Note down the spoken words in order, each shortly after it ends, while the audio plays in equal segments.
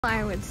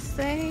I would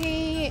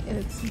say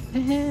it's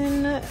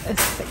been a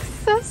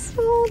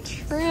successful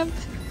trip.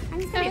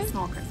 I'm gonna be a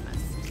small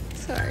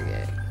Christmas.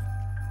 Target.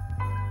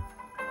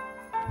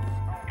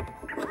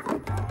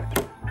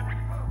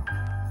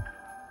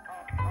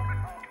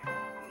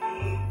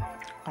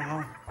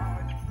 Wow.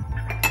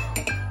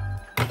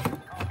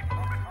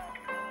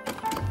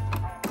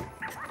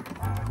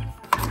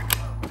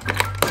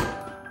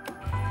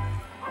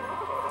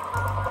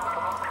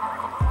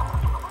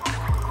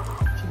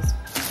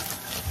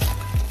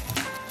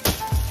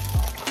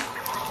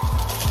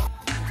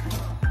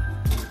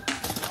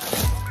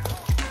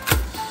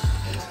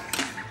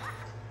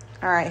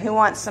 All right, who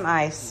wants some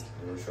ice?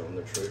 You want to show them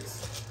the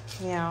tricks?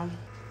 Yeah.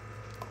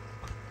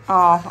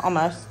 Oh,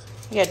 almost.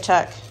 You gotta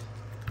tuck.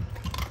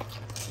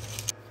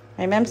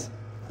 Hey, Mims?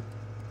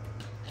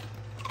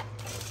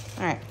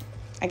 All right.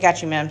 I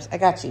got you, Mims. I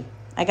got you.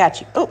 I got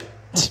you. Oh,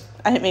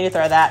 I didn't mean to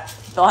throw that.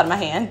 It fell out of my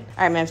hand.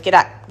 All right, Mims, get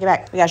back. Get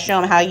back. We gotta show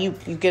them how you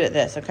good at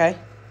this, okay?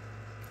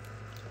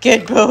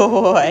 Good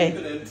boy.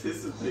 Even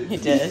anticipate. He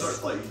does.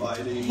 Starts, like,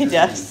 biting. He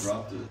does.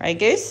 Dropped it. Right,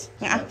 Goose?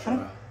 Yeah.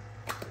 Try.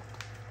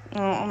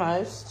 Oh,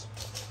 almost.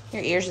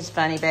 Your ears is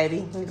funny, baby.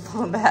 You need to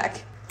pull them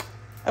back.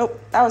 Oh,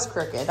 that was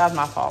crooked. That was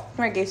my fault.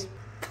 Come here, Goose.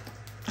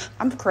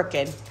 I'm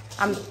crooked.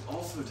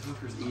 Also,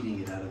 Tucker's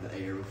eating it out of the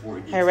air before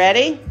it gets. Hey,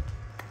 ready?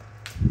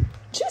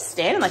 She's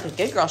standing like a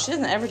good girl. She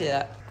doesn't ever do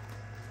that.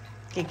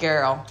 Good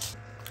girl.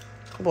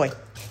 Good boy.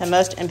 The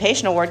most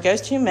impatient award goes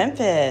to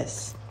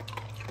Memphis.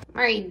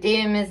 What are you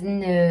doing, Miss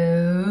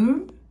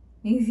No?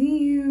 I see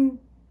you.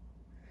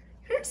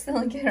 You're a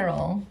silly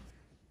girl.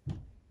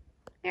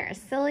 You're a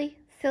silly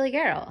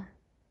girl.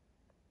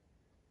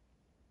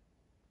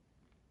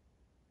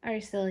 Are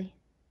you silly?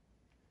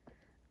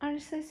 Are you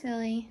so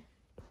silly?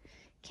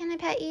 Can I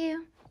pet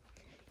you?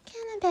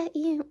 Can I pet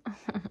you? Oh,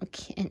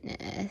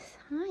 goodness.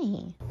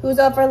 Hi. Who's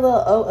up for a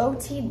little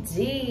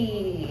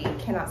OOTD?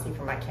 Cannot see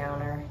from my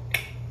counter.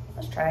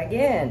 Let's try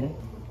again.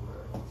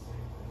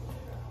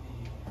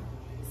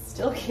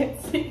 Still can't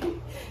see.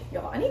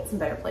 Y'all, I need some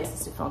better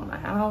places to film in my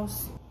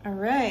house. All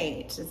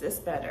right, is this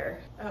better?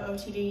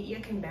 OOTD,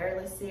 you can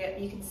barely see it.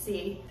 You can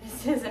see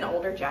this is an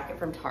older jacket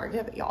from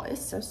Target, but y'all,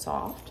 it's so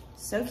soft.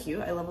 So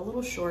cute. I love a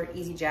little short,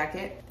 easy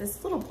jacket.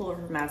 This little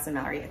pullover from Madison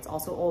Mallory, it's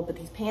also old, but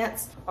these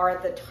pants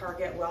are the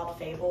Target Wild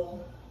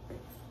Fable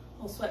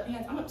little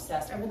sweatpants. I'm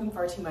obsessed. I wear them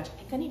far too much. I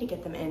think I need to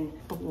get them in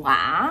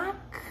black.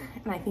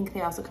 And I think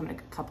they also come in a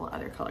couple of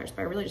other colors,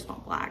 but I really just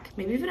want black.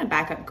 Maybe even a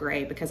backup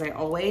gray, because I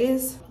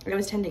always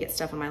tend to get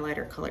stuff on my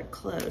lighter colored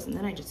clothes, and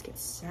then I just get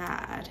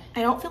sad.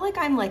 I don't feel like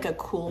I'm like a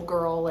cool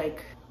girl,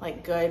 like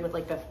good with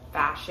like the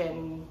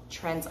fashion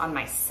trends on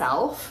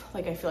myself.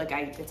 Like I feel like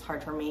it's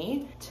hard for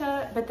me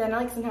to, but then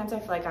like sometimes I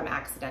feel like I'm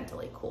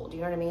accidentally cool. Do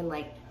you know what I mean?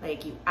 Like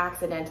you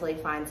accidentally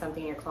find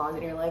something in your closet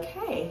and you're like,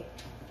 hey,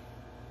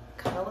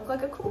 kind of look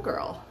like a cool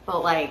girl.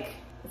 But like,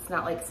 it's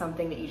not like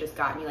something that you just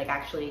got and you like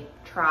actually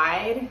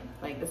tried.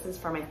 Like this is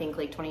from I think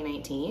like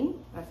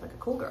 2019. I feel like a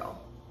cool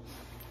girl.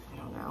 I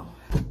don't know.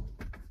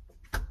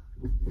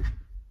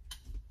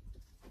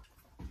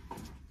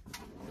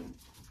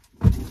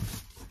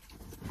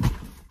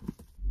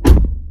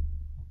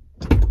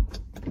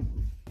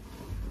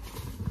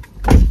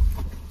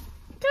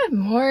 Good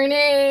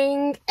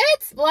morning.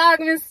 It's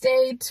Vlogmas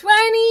Day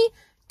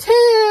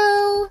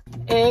 22.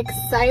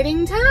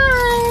 Exciting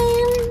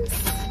times.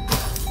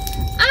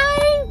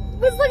 I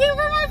was looking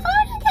for my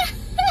phone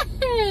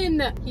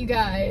again. You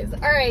guys.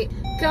 All right.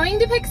 Going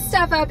to pick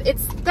stuff up.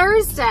 It's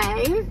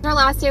Thursday. Our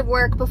last day of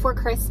work before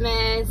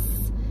Christmas.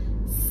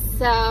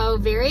 So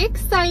very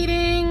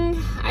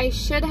exciting. I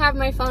should have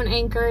my phone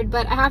anchored,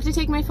 but I have to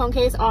take my phone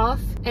case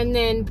off and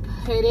then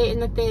put it in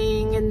the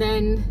thing, and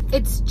then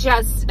it's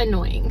just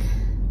annoying.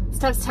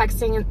 Steph's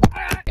texting and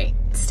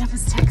Steph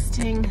is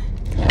texting.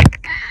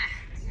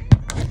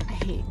 I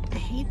hate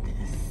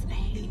this.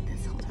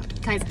 Hold on.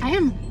 Guys, I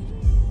am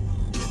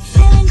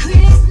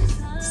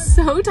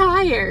so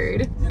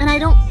tired and I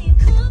don't,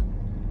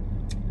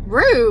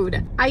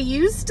 rude. I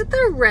used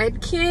the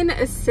Redken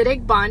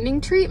acidic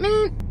bonding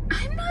treatment.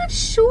 I'm not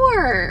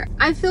sure.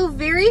 I feel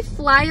very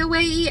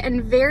flyaway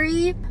and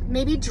very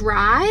maybe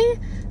dry.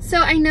 So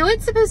I know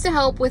it's supposed to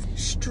help with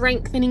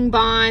strengthening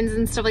bonds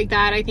and stuff like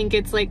that. I think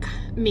it's like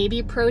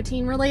maybe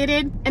protein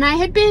related. And I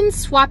had been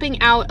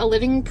swapping out a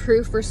Living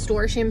Proof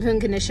Restore shampoo and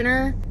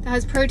conditioner that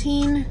has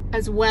protein,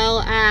 as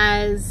well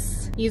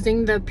as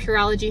using the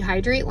Pureology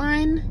Hydrate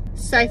line.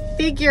 So I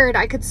figured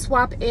I could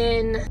swap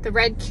in the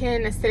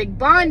Redken acidic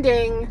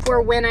bonding for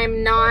when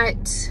I'm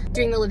not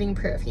doing the Living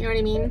Proof, you know what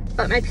I mean?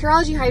 But my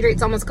Pureology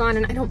Hydrate's almost gone,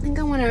 and I don't think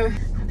I want to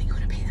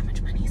pay that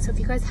much money. So if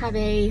you guys have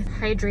a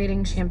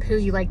hydrating shampoo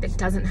you like that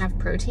doesn't have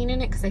protein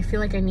in it, because I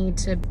feel like I need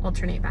to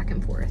alternate back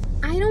and forth.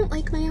 I don't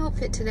like my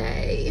outfit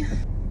today.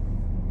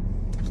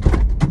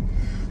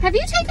 Have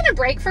you taken a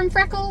break from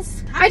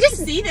Freckles? I just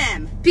see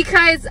them.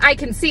 Because I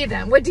can see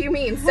them. What do you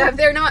mean, Steph?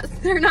 They're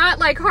not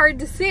like hard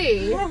to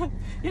see.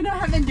 You know,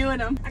 I've been doing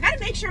them. I gotta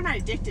make sure I'm not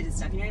addicted and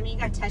stuff, you know what I mean? You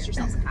gotta test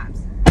yourself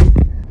sometimes.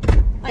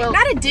 Like,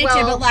 not to ditch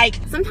it, but like,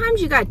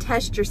 sometimes you gotta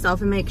test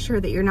yourself and make sure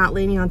that you're not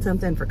leaning on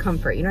something for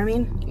comfort, you know what I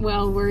mean?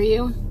 well, were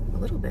you? A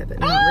little bit, but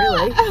not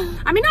really.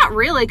 I mean, not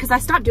really, because I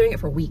stopped doing it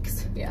for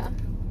weeks. Yeah.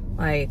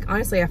 Like,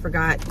 honestly, I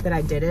forgot that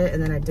I did it,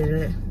 and then I did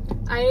it.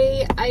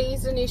 I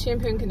used a new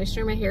shampoo and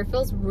conditioner. My hair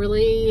feels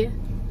really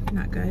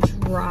Not good.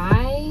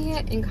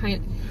 dry and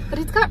but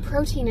it's got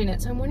protein in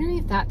it, so I'm wondering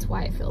if that's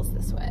why it feels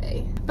this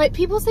way. But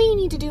people say you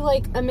need to do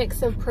like a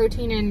mix of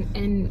protein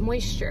and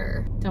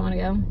moisture. Don't want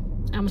to go?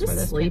 I almost wore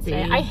this pants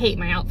today. I hate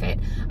my outfit.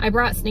 I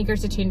brought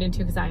sneakers to change into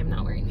because I am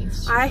not wearing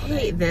these. I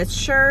hate this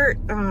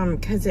shirt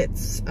because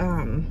it's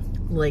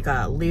like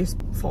a loose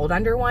fold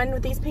under one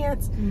with these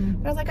pants.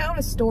 But I was like, I own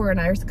a store and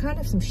there's kind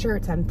of some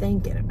shirts I'm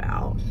thinking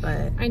about,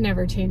 but I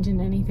never change in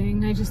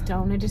anything. I just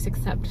don't. I just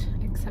accept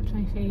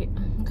my fate.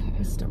 Okay.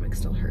 my stomach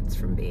still hurts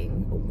from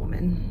being a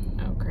woman.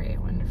 Oh, great.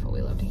 Wonderful.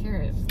 We love to hear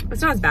it.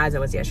 It's not as bad as it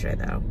was yesterday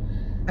though.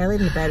 I laid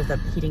in the bed with a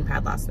heating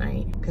pad last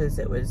night because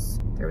there was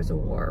a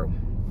war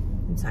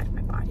inside of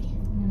my body.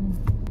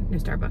 No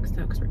Starbucks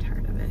though because we're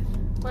tired of it.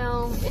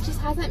 Well, it just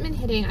hasn't been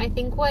hitting. I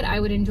think what I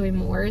would enjoy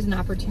more is an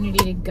opportunity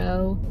to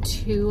go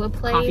to a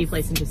place, Coffee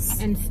place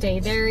and stay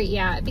there.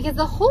 Yeah, because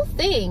the whole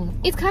thing,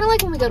 it's kind of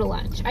like when we go to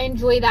lunch. I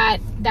enjoy that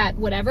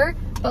whatever,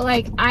 but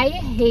like I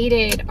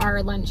hated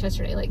our lunch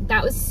yesterday. Like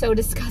that was so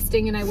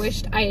disgusting and I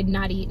wished I had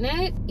not eaten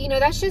it. You know,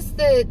 that's just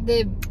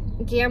the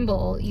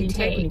gamble you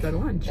take when you go to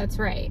lunch. That's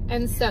right.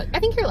 And so I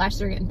think your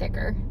lashes are getting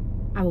thicker.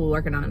 I was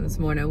working on them this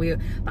morning.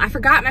 I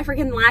forgot my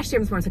freaking lash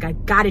serum this morning, so I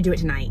gotta do it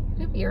tonight.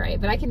 You're right,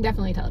 but I can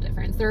definitely tell a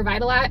difference. The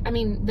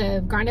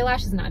the Grande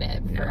Lash is not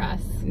it for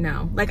us.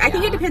 No, like I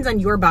think it depends on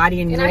your body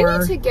and your. I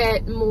need to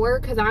get more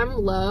because I'm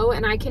low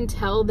and I can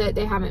tell that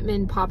they haven't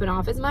been popping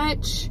off as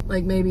much.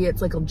 Like maybe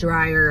it's like a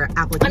drier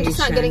application. I'm just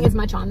not getting as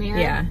much on there.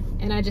 Yeah.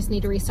 And I just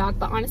need to restock.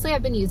 But honestly,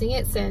 I've been using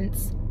it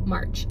since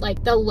March.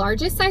 Like the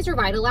largest size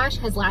Revitalash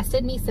has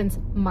lasted me since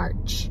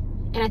March.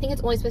 And I think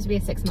it's only supposed to be a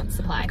 6-month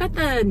supply. I've got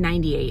the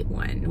 98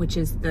 one, which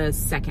is the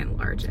second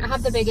largest. I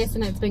have the biggest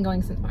and it's been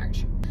going since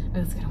March. Oh,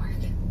 it's gonna work.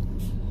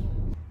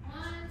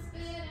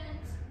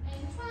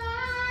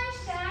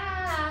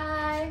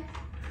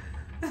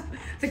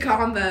 To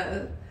calm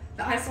the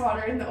ice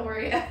water and the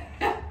Oreo.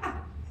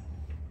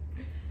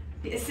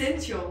 The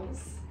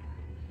essentials.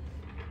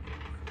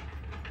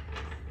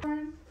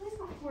 Please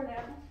don't pour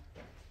down.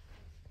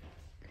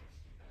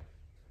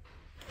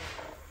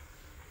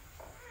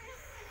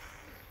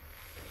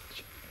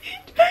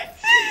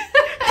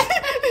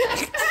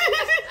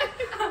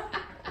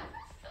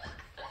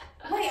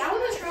 Wait, I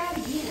want to try it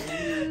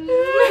again.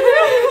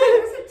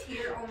 There's a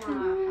tear on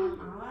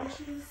my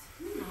eyelashes.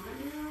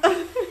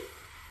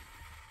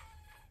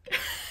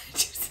 Did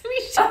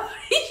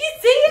you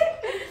see it?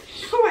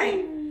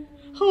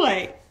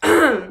 Wait.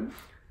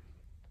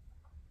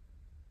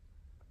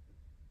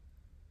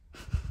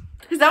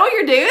 Is that what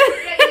you're doing?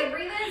 Yeah, you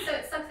breathe in so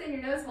it sucks in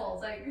your nose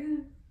holes. Like.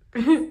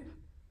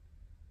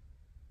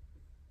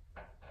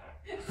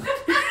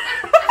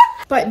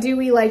 But do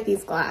we like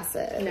these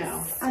glasses?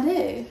 No. I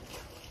do.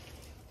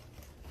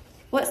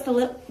 What's the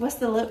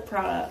lip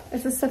product?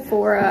 It's a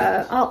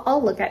Sephora.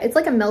 I'll look at it. It's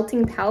like a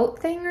melting pout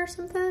thing or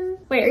something.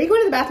 Wait, are you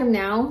going to the bathroom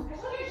now?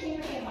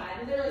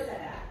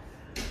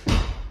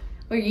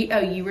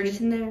 You were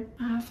just in there?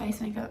 Face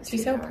makeup.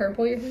 She's so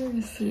purple your hair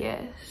is.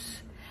 Yes.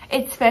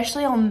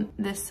 Especially on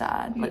this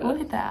side. Like, look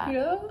at that.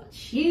 Yeah.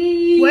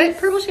 Jeez. What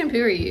purple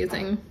shampoo are you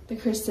using? The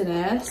Kristen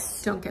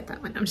S. Don't get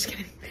that one. I'm just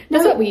kidding.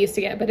 That's what we used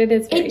to get, but it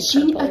is very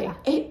purpley.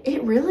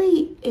 It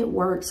really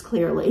works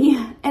clearly.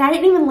 And I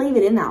didn't even leave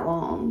it in that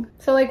long.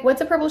 So like,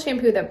 what's a purple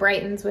shampoo that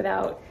brightens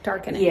without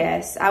darkening?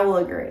 Yes, I will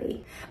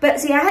agree.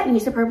 But see, I hadn't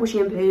used a purple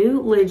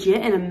shampoo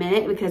legit in a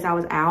minute because I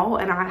was out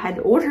and I had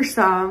to order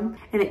some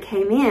and it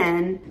came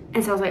in.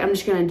 And so I was like, I'm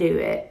just gonna do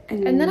it.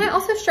 And then I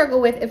also struggle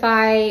with if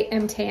I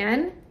am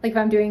tan, like if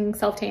I'm doing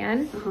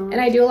self-tan and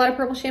I do a lot of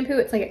purple shampoo,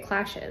 it's like it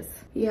clashes.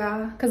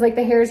 Yeah. Cause like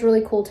the hair is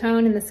really cool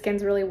tone and the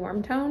skin's really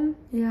warm tone.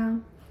 Yeah.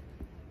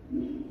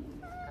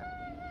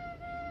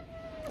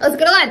 Let's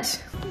go to lunch.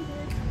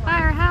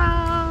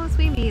 Firehouse,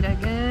 we meet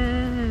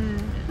again.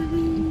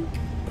 I'm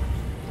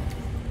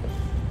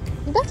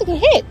about to get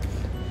hit.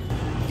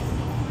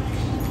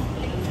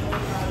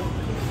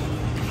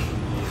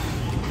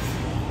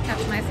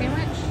 That's my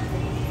sandwich.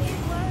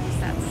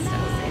 That's so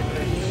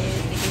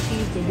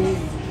sandwich.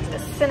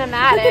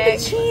 Cinematic. Look at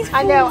the cheese pull.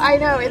 I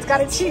know. It's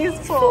got a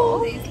cheese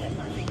pull.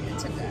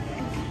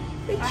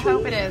 I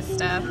hope it is,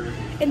 Steph.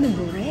 And the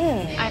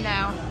bread. I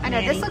know.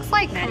 This looks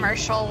like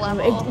commercial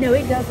level. No,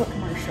 it does look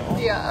commercial.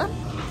 Yeah.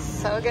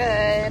 So good.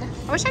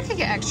 I wish I could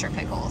get extra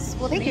pickles.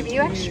 Will they give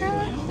you extra?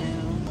 No.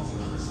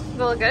 Does it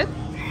look good?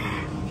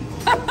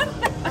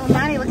 Oh,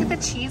 Maddie, look at the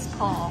cheese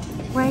pull.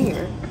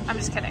 Where? I'm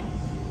just kidding.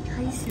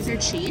 Tracy. Is there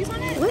cheese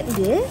on it? What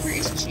this? Where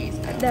is cheese?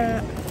 I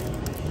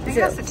think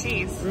that's the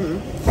cheese.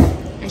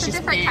 It's a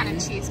different kind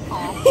of cheese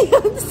pull.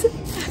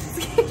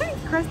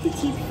 Crusty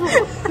cheese pull.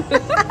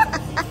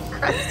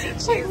 Crusty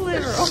cheese.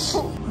 Literal. Is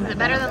it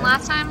better than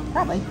last time?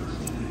 Probably.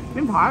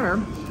 Been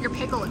hotter. Your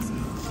pickle looks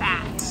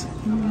fat.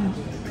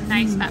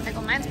 Nice fat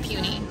pickle. Mine's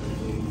puny.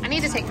 I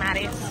need to take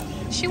Maddie.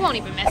 She won't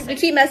even miss We it.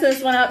 keep messing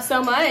this one up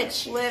so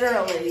much.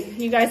 Literally.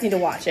 You guys need to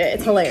watch it.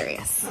 It's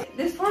hilarious.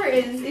 This part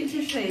is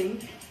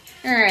interesting.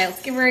 All right,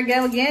 let's give her a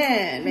go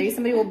again. Maybe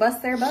somebody will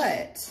bust their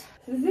butt.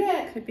 This is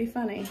it. Could be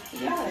funny. You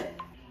got it.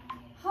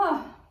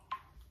 Huh.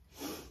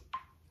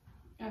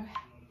 Okay.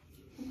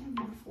 I'm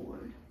more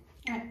forward.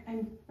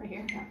 I'm right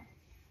here. Yeah.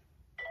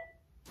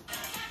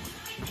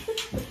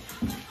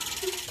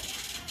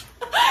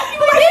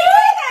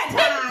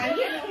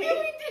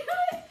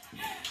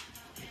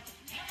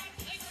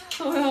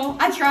 Well,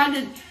 I tried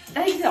to,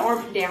 I think the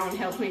arm down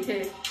helped me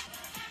too.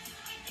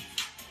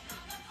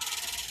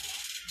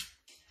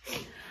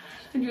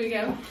 Here we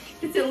go.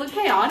 Does it look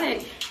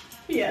chaotic?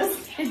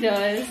 Yes. It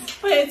does.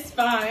 But it's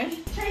fine.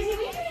 Tracy,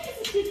 we think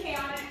this is too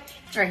chaotic.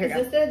 All right, here we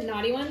go. Is this the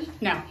naughty one?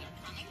 No.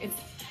 It's,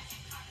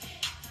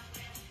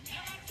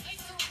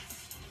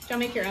 Don't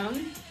make your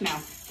own? no.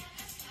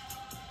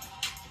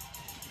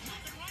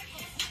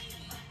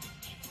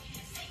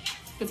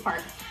 This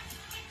part.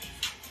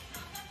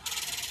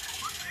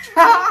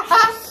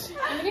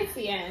 I think it's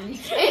the end.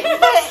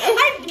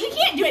 We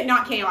can't do it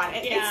not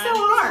chaotic. Yeah. It's so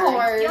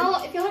hard.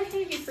 Y'all, if y'all are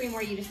trying to get 3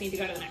 more, you just need to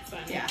go to the next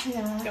one. Yeah.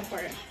 Go for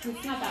it.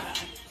 It's not that bad.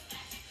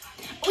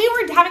 We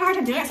were having a hard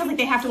time doing it, so I was like,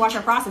 they have to watch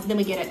our process, then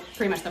we get it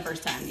pretty much the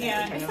first time.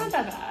 Yeah, it's not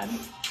that bad.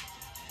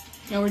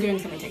 No, we're doing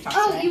so many TikToks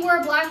Oh, today. you wore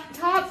a black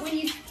top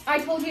when I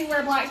told you to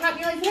wear a black top.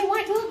 You're like, but I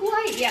want it to look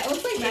white. Yeah, it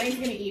looks like Maddie's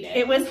gonna eat it.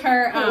 It was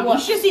her, you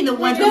should have seen the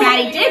ones where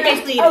Maddie did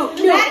basically. Oh,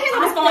 no, Maddie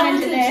has fallen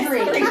into this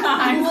tree. 3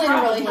 times.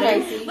 Literally probably.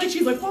 crazy. Like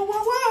she's like, whoa,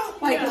 whoa, whoa.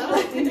 Like,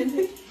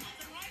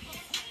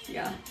 Yeah.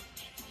 yeah.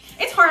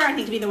 It's harder, I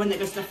think, to be the one that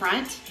goes to the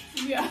front.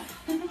 Yeah.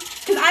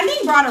 Because I'm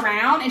being brought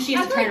around and she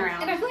has to turn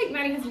around. And I feel like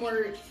Maddie has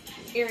more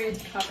area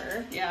to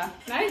cover. Yeah.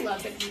 Maddie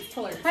loves it because it's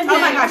pullers. Oh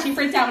my gosh, she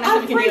freaked out when I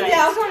said we could do it.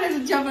 I started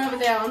to jump up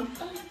and down.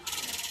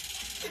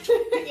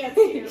 Yeah, it's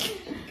cute.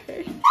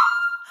 Okay. Maddie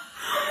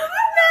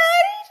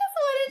just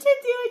wanted to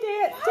do a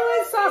dance to a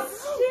song.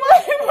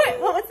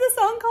 What was the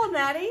song called,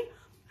 Maddie?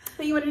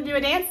 That you wanted to do a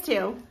dance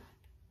to?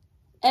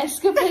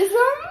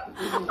 Escapism?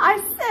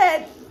 I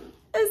said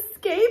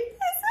escapism.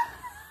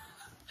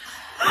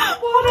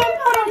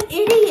 What an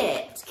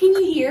idiot. Can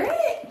you hear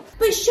it?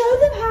 But show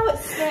them how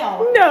it's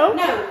spelled. No.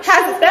 No.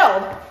 How's it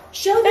spelled?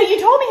 Show No, them. you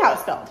told me how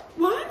it's spelled.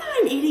 Why am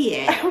I an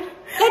idiot?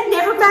 That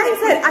never Maddie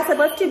said, I said,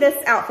 let's do this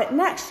outfit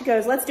next. She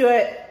goes, let's do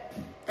it.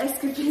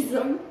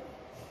 Escapism.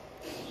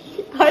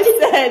 I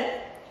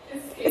said,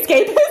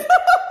 escapism.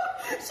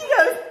 She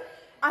goes,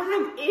 I'm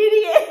an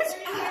idiot.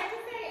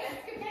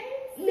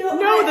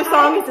 No, the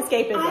song is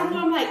escapism.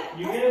 I'm like,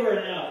 You gave her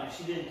an out, and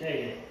she didn't take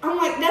it. I'm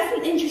like, that's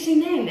an interesting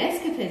name,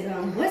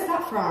 escapism. What's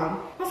that from?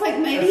 I was like,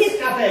 maybe it's.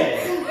 Escape. I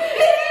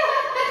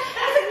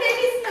was like,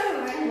 maybe it's no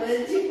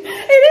language.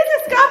 It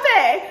is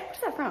escape.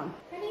 What's that from?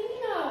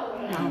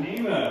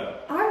 Nemo.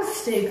 I'm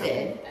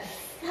stupid.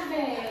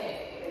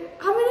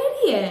 I'm an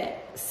idiot.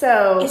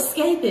 So,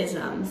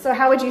 Escapism.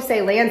 how would you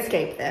say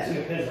landscape then?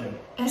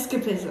 Escapism.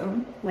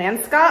 Escapism.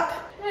 Landscape?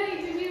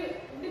 Maddie,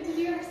 did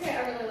you ever say I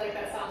really like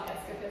that song,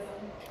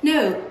 Escapism?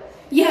 No.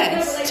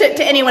 Yes. Like,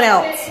 To anyone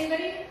else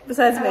Anybody?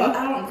 besides Oh, me?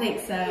 I don't think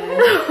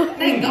so.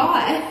 Thank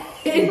God.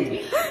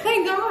 Thank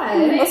God.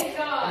 Thank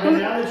God. And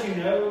now that you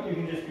know, you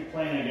can just be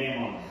playing a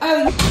game on it.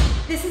 Oh,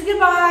 this is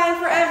goodbye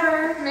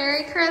forever.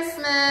 Merry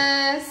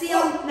Christmas. See you.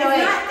 No,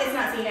 wait. It's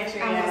not see you next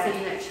year. I won't see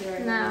you next year.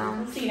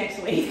 No. See you next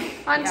week.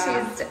 On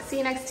Yeah. Tuesday. See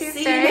you next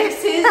Tuesday. See you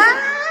next Tuesday. No,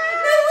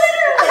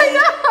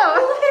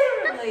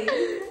 literally.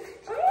 Literally.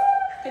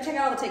 Go check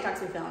out all the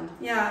TikToks we filmed.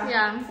 Yeah.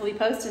 Yeah. We'll be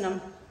posting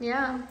them.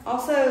 Yeah.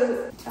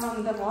 Also,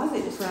 the vlog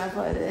they just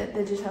uploaded.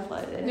 They just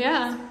uploaded.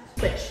 Yeah.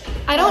 Switch.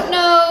 I don't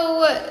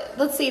know.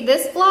 Let's see.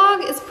 This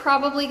vlog is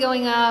probably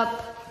going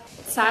up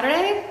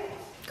Saturday,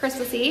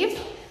 Christmas Eve.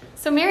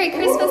 So Merry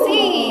Christmas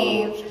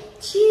Eve.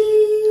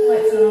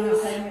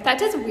 Cheese. That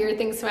does weird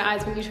things to my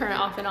eyes when you turn it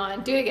off and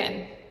on. Do it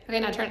again. Okay,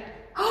 now turn it.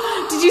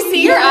 Did you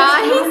see your eyes?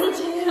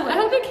 I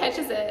hope it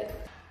catches it.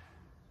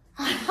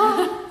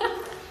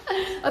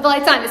 Oh, the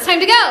light's on. It's time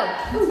to go.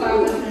 Go, go,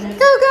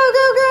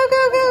 go, go,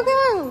 go, go,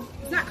 go.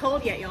 It's not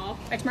cold yet, y'all.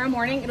 By tomorrow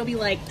morning, it'll be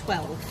like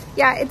 12.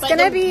 Yeah, it's But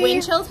gonna the be.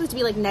 wind chill's supposed to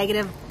be like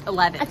negative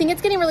 11. I think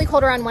it's getting really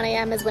cold around 1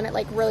 a.m. is when it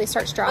like really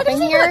starts it dropping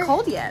doesn't here. feel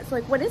cold yet. So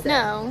like, what is it?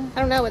 No, I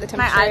don't know what the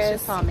My temperature eyes is.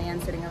 just saw a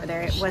man sitting over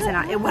there. It wasn't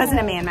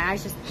a man. My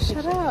eyes just.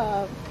 Shut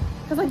up.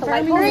 Because like the All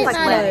light bulb is like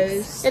right,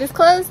 closed. it is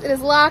closed. It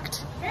is locked.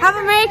 Have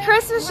a Merry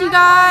Christmas, you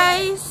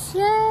guys.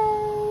 Yay!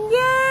 Yay!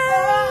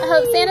 I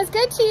hope Santa's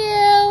good to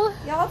you.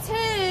 Y'all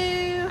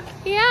too.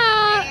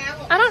 Yeah.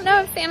 I don't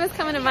know if Santa's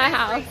coming to my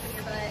house.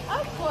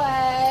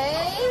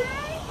 Okay.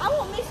 I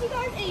won't miss you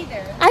guys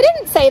either. I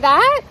didn't say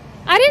that.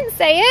 I didn't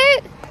say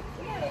it.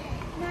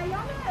 Now y'all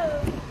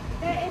know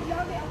that if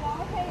y'all get a lot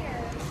of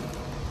hair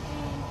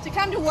to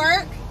come to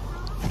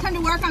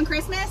work on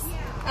Christmas.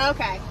 Yeah.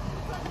 Okay.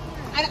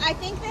 I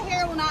think the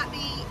hair will not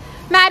be.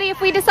 Maddie,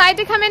 if we decide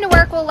to come into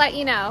work, we'll let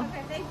you know.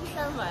 Okay, thank you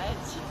so much.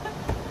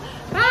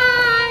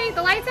 Bye.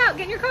 The light's out.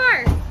 Get in your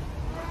car.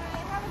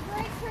 Have a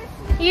great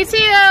Christmas. You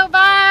too.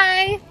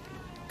 Bye.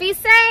 Be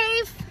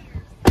safe.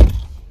 I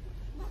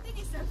think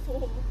it's so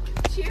full.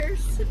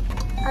 Cheers.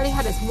 Already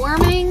had us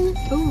warming.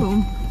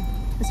 Ooh.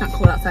 It's not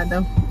cold outside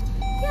though.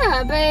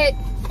 Yeah, but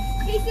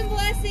Peace and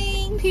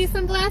blessings. peace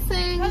and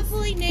blessings.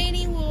 Hopefully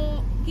Nanny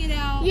will get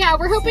out. Yeah,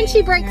 we're hoping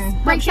she breaks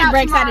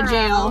out of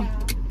jail.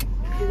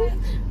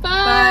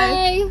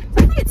 Bye. I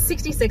think it's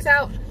 66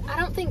 out. I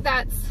don't think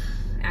that's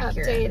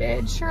Accurate.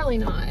 updated. Surely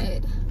not.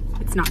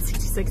 It's not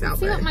 66 out.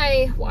 See what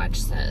my watch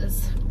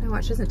says. My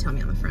watch doesn't tell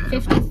me on the front.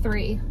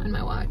 53 on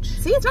my watch.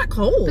 See, it's not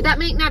cold. But that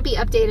may not be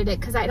updated it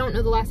because I don't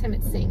know the last time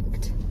it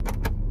synced.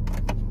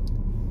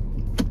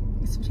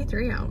 It's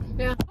 53 out.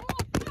 Yeah.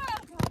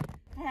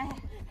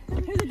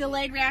 There's a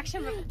delayed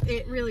reaction, but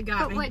it really got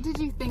But me. what did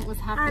you think was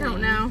happening? I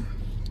don't know.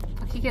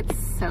 He gets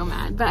so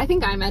mad. But I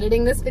think I'm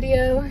editing this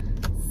video.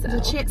 So.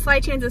 There's a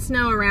slight chance of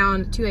snow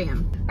around 2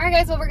 a.m. All right,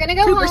 guys. Well, we're gonna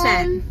go 2%.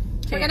 home.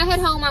 We're gonna head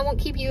home. I won't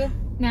keep you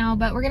now,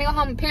 but we're gonna go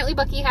home. Apparently,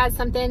 Bucky has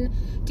something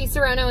Di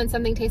Serono and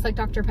something tastes like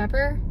Dr.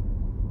 Pepper.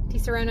 Di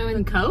Serono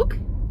and Coke?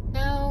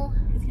 no.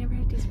 Has he never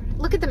had Di Serono?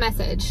 Look at the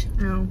message.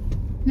 No.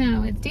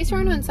 No, it's Di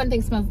Serono and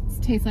something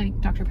tastes like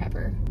Dr.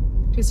 Pepper.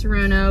 Di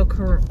Serono.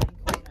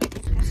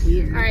 That's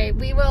weird. All right,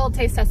 we will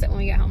taste test it when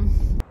we get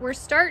home. We're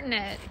starting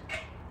it.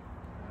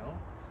 Well,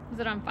 Is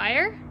it on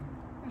fire?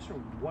 I'm not sure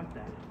what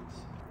that is.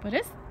 What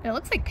is? It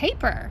looks like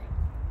paper.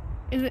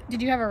 Is it?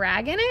 Did you have a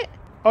rag in it?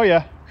 Oh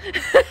yeah.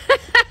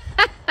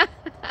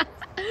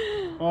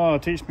 Oh,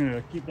 teach me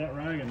to keep that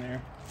rag in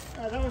there.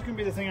 That was gonna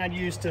be the thing I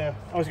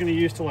was gonna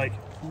use to like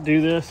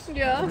do this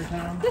Yeah. every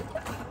time.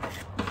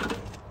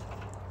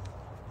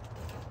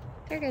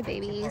 They're good I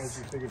babies.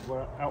 just figured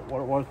out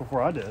what it was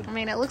before I did. I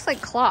mean, it looks like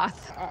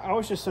cloth. I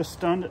was just so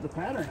stunned at the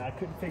pattern, I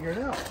couldn't figure it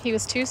out. He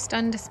was too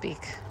stunned to speak.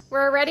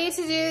 We're ready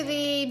to do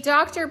the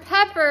Dr.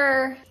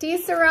 Pepper Di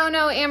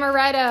Serono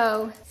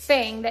Amaretto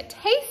thing that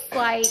tastes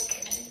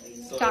like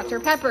Dr.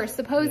 Pepper,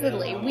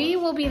 supposedly. We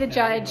will be the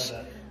judge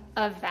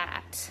of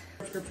that.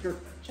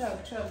 Chug.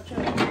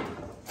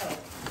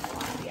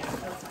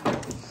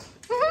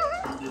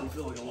 Didn't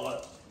feel like a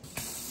lot.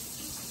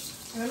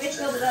 I may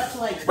filled it up to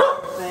like,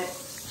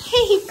 but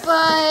Hey,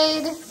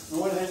 bud.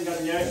 What have you got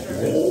the extra?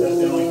 That's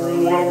the only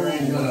Corona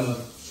green.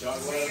 Shot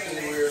glass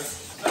anywhere.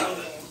 Found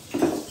it.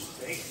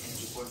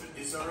 Was it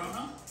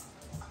Disarona?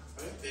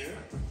 Right there.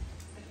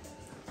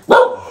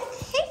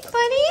 Hey,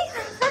 buddy.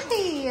 Hi.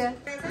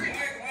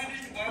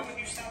 Why would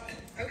you stop it?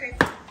 Okay.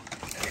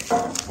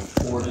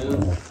 Poured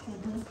in.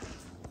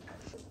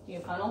 you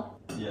funnel?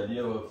 Yeah, do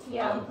you have a...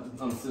 Yeah.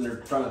 I'm sitting there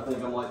trying to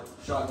think, I'm like,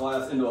 shot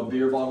glass into a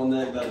beer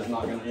bottleneck, that is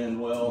not going to end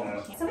well.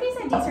 Somebody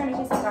said Di Serono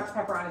tastes like Dr.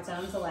 Pepper on its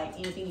own, so like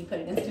anything you put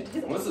it into tastes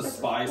like What's the Dr. Pepper.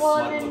 spice, Well,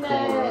 like and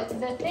liqueur? then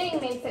the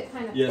thing makes it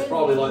kind of Yeah, it's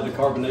probably like the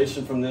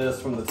carbonation from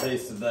this, from the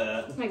taste of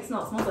that. It makes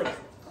smell. It smells like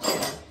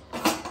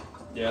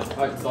Yeah, it's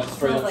like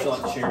straight up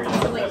like cherry. It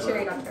smells like Pepper.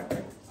 cherry Dr.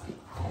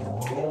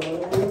 Pepper.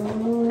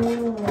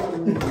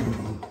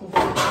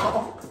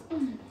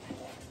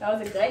 That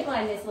was a good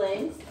one, Miss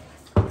Lynn.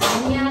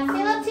 Yeah,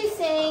 they love to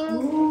sing.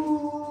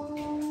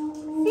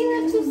 They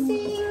love to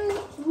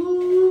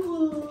sing.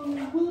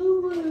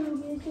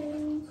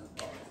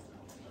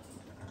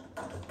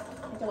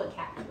 I feel like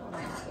cat food on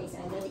my face.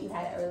 I know that you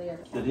had it earlier.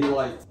 Did he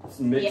like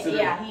mix it?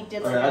 Yeah, he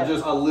did. Okay,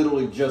 I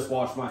literally just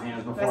washed my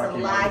hands before That's I a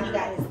came lie. out He here.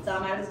 got his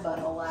thumb out of his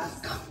butthole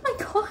last. Oh my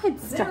God,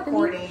 Is it Stephanie.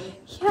 recording?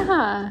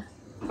 Yeah.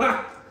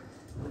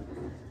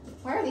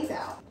 Why are these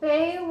out?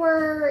 They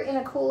were in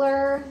a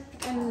cooler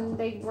and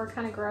they were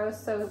kind of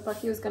gross, so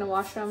Bucky was gonna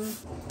wash them.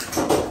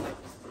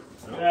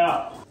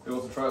 Yeah. Who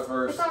wants to try it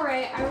first? It's all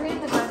right. I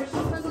ran the garbage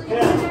disposal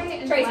yesterday,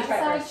 and Tracy, the left try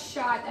side first.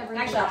 shot everything.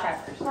 Actually, I'll try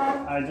out. first.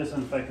 I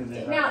disinfected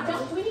these. Now,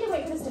 do we need to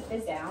wait for this to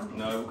fizz down?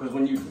 No, because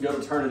when you go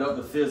to turn it up,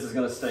 the fizz is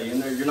going to stay in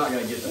there. You're not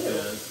going to get the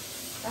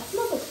fizz. That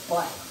smells like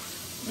what?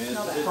 Man,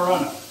 Smell that.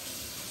 Corona.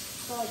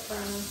 Smell like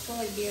Corona. Smell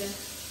like beer.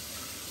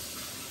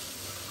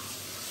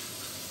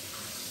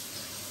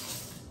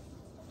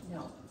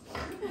 No.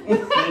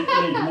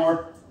 You need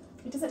more?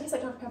 It doesn't taste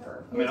like Dr.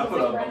 Pepper. I mean, I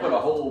put a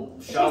whole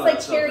It shot tastes of like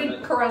that stuff in cherry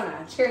it.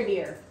 Corona, cherry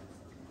beer.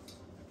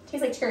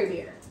 Tastes like cherry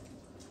beer.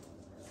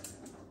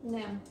 No.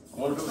 I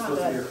wonder if it was Not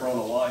supposed to be good. a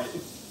Corona Light.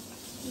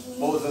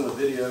 What was in the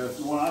video?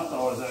 The one I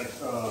thought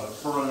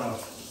was Corona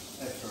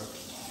extra,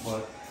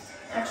 but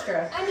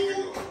Extra. I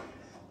mean,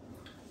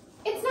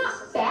 it's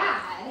not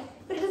bad.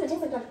 But it doesn't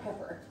taste like Dr.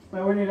 Pepper.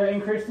 man, we need to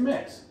increase the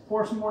mix.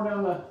 Pour some more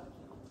down the.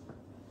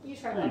 You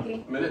try,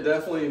 Bucky. I mean, it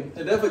definitely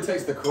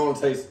takes the Corona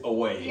taste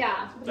away.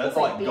 Yeah. It That's tastes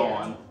like like beer.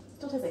 gone.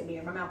 Still tastes like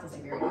beer. My mouth tastes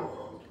like beer.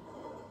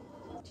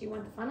 Do you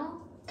want the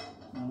funnel?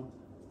 No.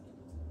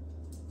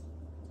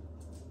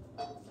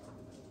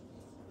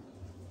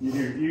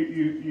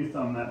 You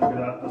thumb that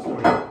because I still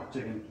got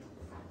chicken.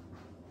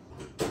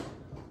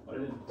 I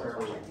didn't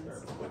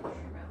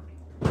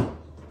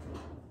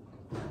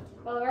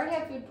Well, I already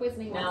have food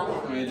poisoning.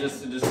 No. I mean, it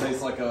just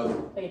tastes like a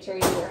Like a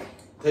cherry beer.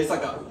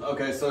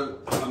 okay, so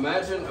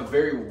imagine a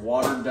very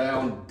watered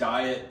down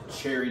diet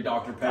cherry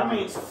Dr. Pepper. I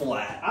mean, it's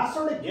flat. I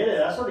sort of get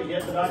it. I sort of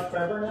get the Dr.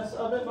 Pepperness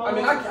of it. I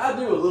mean, I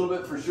do a little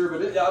bit for sure,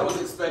 but I was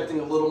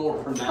expecting a little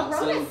more pronouncing.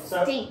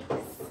 Corona stinks.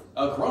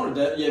 A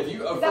Corona, yeah, if you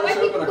that why first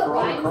open a people put Corona,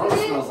 limes Corona in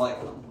it? smells like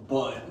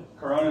butt.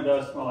 Corona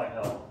does smell like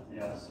hell,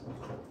 yes.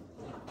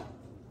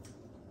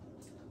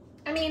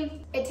 I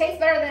mean, it tastes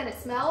better than it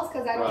smells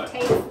because I don't Right.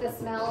 taste the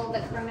smell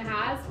that Corona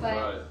has,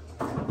 but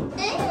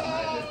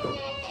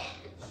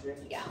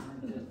yeah.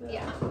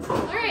 Yeah.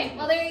 All right,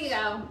 well, there you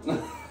go.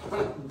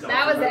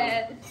 That was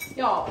it.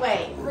 Y'all,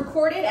 wait.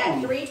 Recorded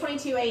at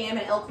 3:22 a.m.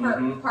 in Elk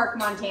Park,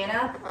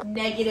 Montana.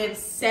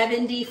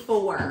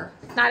 -74.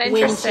 Not Wind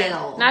interested.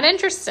 chill. Not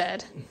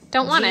interested.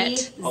 Don't want it.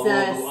 Jesus.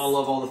 I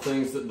love all the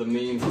things that the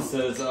memes that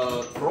says,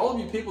 for all of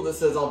you people that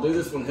says, I'll do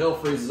this when hell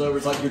freezes over,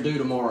 it's like you're due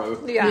tomorrow.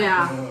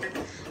 Yeah.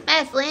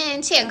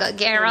 Evelyn, she a good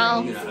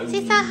girl. You know.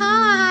 She said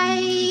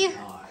hi.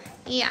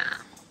 Yeah.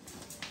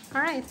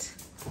 All right.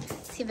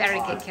 She a very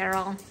good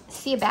girl.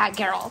 She a bad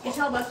girl. Can you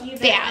tell Bucky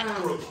that Bad.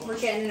 we're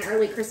getting an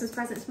early Christmas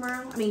present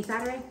tomorrow? I mean,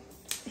 Saturday?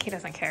 He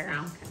doesn't care.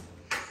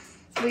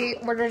 We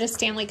ordered a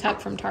Stanley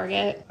Cup from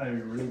Target. I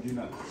really do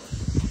not.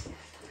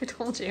 I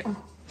told you.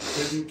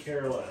 Couldn't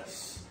care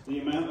less. The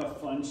amount of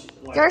fun she,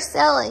 like, You're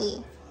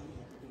silly.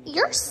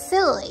 You're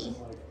silly.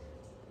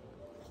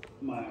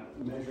 my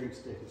measuring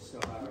stick is so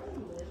high.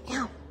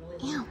 Ow.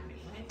 Ow.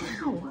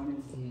 Ow.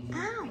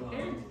 Ow.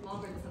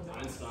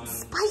 Einstein,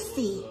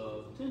 Spicy.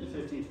 10 to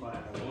 15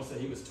 flat. I want to say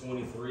he was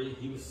 23.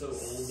 He was so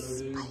old though,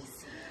 dude.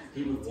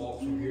 He would walk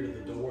from here to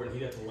the door and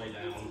he'd have to lay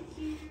down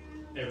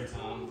every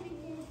time.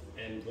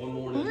 And one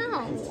morning, he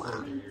was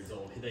 23 years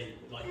old. He had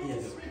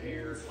no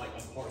hair, like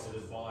on parts of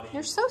his body.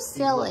 You're so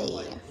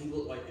silly. He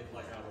looked like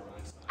Albert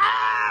Einstein.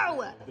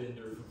 Ow!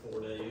 Bender for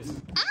 4 days.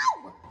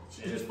 Ow!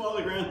 She just fall to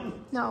the ground.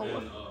 No.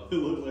 And, It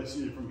looked like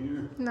she did from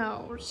here.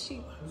 No,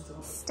 she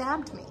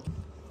stabbed me.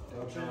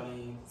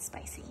 Johnny,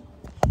 Spicy.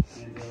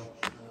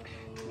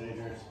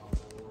 Majors.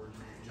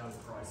 Johnny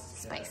Price.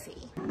 Spicy.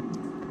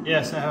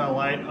 Yes, I have a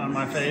light on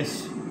my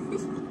face.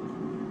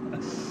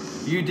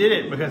 You did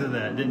it because of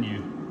that, didn't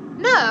you?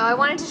 No, I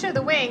wanted to show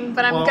the wing,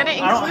 but I'm Well, gonna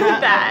I don't include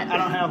have- that. I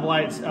don't have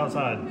lights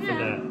outside for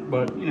that,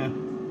 but you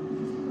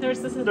know,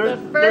 This is the they're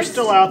first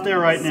still out there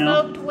right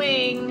now. smoked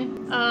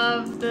wing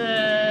of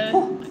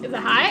the. Is it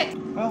hot?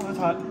 Oh, that's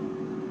hot.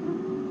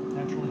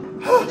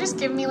 Naturally. You just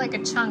give me like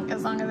a chunk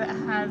as long as it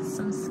has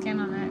some skin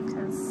on it,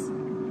 cause.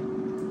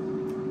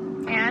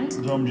 And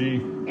Zom G.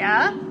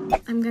 yeah,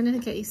 I'm gonna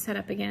get you set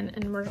up again,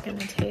 and we're gonna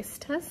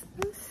taste test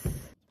this.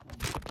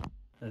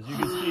 As you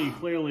can see,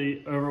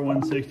 clearly over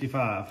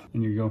 165,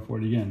 and you're going for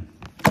it again,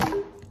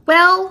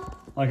 Well,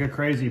 like a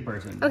crazy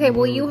person. okay.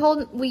 Will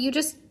you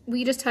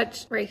just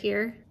touch right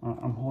here?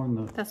 I'm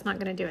holding the. That's not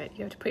gonna do it.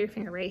 You have to put your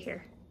finger right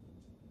here.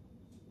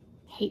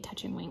 Hate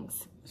touching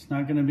wings. It's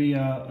not going to be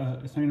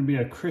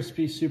a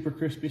crispy, super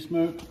crispy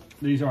smoke.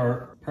 These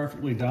are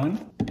perfectly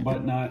done,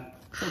 but not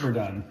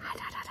overdone.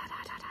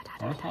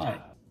 That's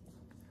hot.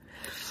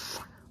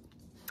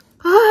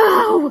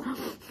 Oh!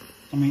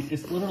 I mean,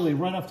 it's literally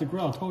right off the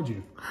grill. I told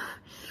you.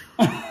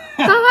 The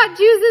hot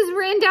juices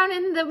ran down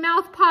in the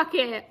mouth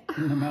pocket.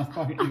 In the mouth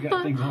pocket, you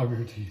got things all over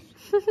your teeth.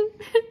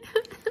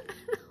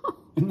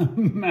 In the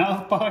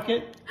mouth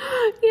pocket?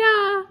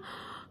 Yeah.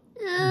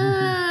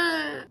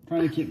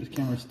 Trying to keep this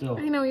camera still.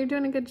 I know, you're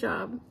doing a good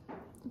job.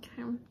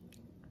 Okay.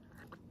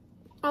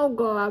 Oh,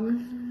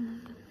 God.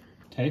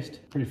 Taste?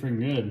 Pretty freaking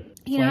good.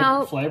 You know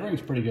how-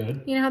 Flavoring's pretty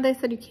good. You know how they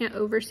said you can't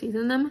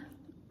over-season them?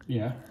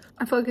 Yeah.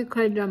 I feel like it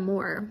could have done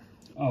more.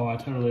 Oh, I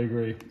totally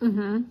agree.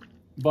 Mm-hmm.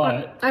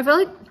 But, I feel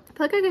like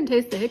I can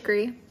taste the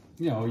hickory.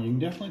 you know, you can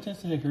definitely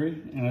taste the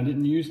hickory, and I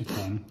didn't use a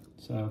ton.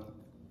 So,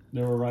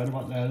 they were right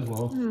about that as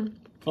well.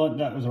 I feel like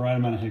that was the right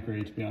amount of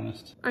hickory, to be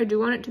honest. I do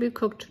want it to be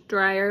cooked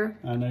drier.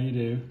 I know you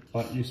do,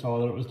 but you saw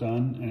that it was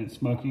done, and it's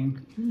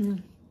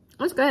smoking.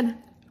 That's good.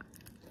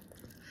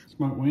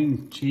 Smoked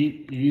wings,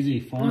 cheap, easy,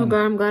 fun. Oh,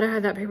 God, I'm glad I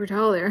had that paper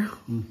towel there.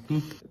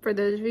 For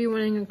those of you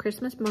wanting a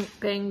Christmas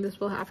mukbang, this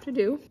will have to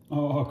do.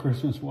 Oh,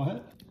 Christmas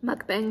what?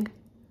 Mukbang.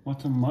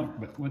 What's a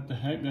muck? What the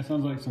heck? That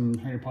sounds like some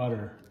Harry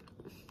Potter.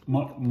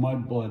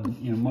 Mud blood,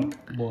 you know,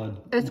 muck blood.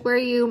 It's where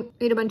you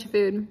eat a bunch of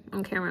food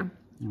on camera.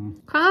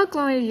 How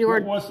long is your...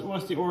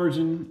 What's the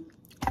origin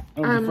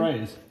of the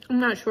phrase?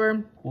 I'm not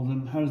sure. Well,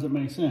 then how does it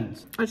make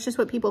sense? It's just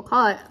what people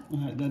call it.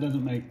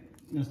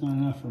 That's not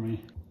enough for me.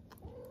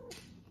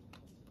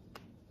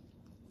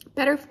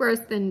 Better for us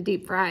than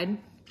deep fried.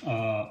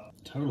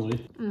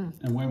 Totally.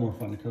 And way more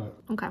fun to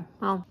cook. Okay,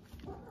 well,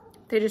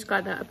 they just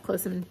got that up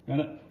close and... Got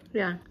it?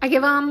 Yeah. I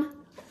give them...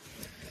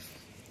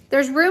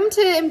 There's room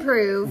to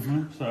improve.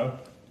 So,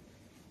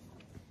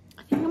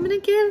 I think I'm gonna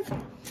give...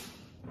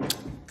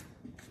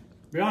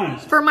 be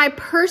honest. For my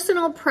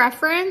personal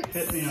preference...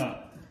 Hit me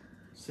up.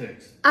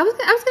 6. I was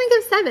gonna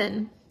give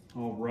 7.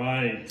 All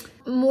right.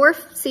 More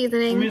I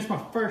seasoning. mean, it's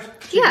my first.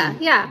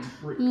 Yeah.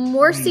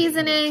 More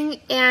seasoning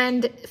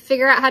and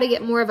figure out how to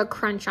get more of a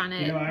crunch on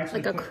it. You know, I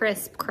actually like a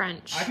crisp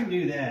crunch. I can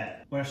do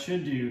that. What I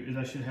should do is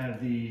I should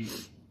have the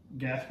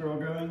gas grill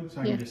going so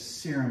I can just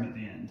sear them at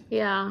the end.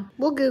 Yeah.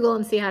 We'll Google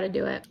and see how to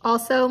do it.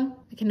 Also,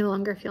 I can no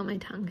longer feel my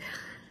tongue.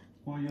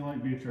 Well, you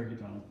like beef jerky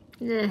tongue.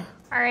 Ugh.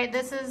 All right,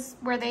 this is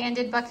where they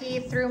ended. Bucky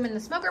threw them in the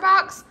smoker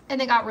box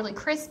and they got really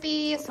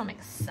crispy, so I'm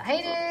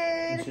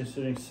excited. It's just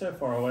sitting so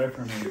far away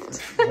from me.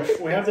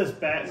 We have this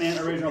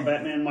original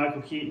Batman,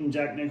 Michael Keaton,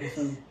 Jack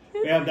Nicholson.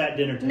 We have that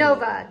dinner table.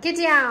 Nova, get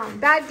down.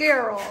 Bad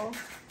girl.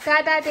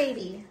 Bad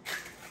baby.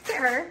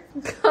 Get her.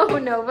 Go,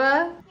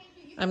 Nova.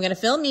 I'm gonna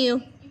film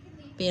you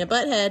being a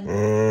butthead.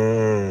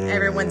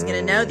 Everyone's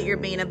gonna know that you're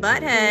being a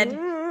butthead.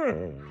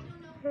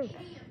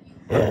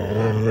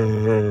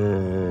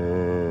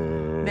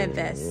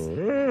 Memphis.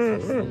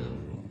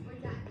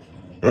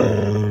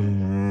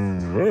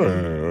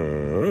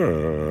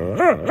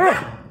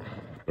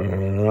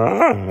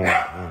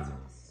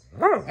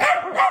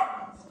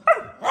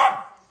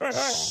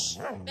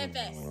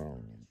 Memphis.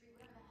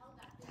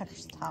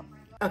 Stop.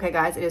 Okay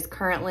guys, it is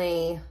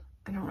currently,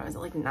 I don't know, is it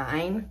like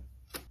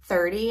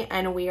 9:30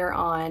 and we are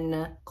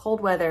on cold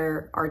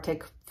weather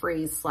Arctic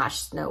freeze /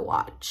 snow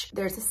watch.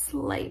 There's a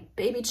slight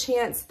baby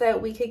chance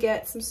that we could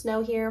get some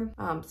snow here,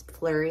 some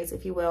flurries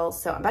if you will.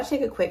 So I'm about to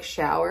take a quick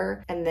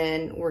shower and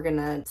then we're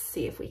gonna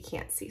see if we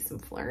can't see some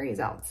flurries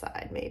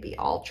outside. Maybe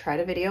I'll try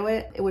to video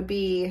it. It would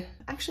be,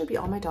 actually be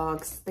all my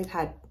dogs.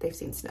 They've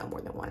seen snow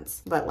more than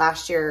once. But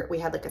last year we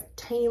had like a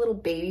tiny little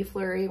baby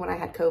flurry when I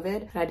had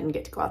COVID and I didn't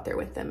get to go out there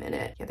with them in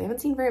it. Yeah, they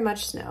haven't seen very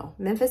much snow.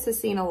 Memphis has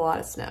seen a lot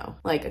of snow,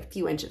 like a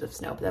few inches of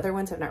snow, but the other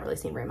ones have not really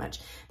seen very much.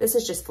 This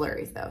is just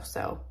flurries though,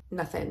 so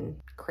nothing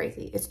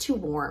crazy. It's too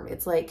warm.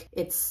 It's like,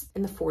 it's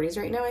in the 40s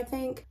right now, I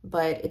think,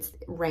 but it's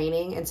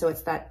raining. And so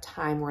it's that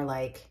time where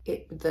like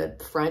the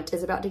front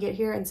is about to get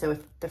here. And so if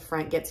the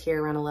front gets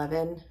here around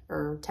 11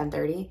 or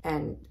 10:30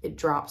 and it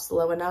drops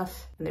low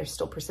enough and there's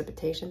still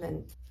precipitation,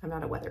 then I'm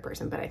not a weather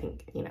person, but I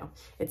think, you know,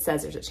 it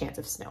says there's a chance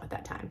of snow at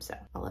that time. So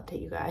I'll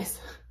update you guys.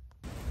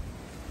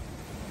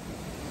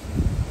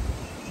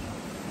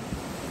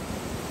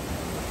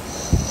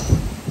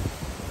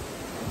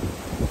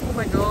 Oh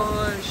my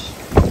gosh.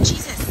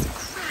 Jesus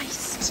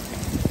Christ.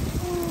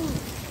 Ooh.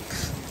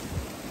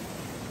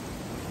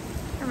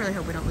 I really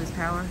hope we don't lose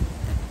power.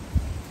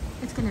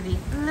 It's gonna be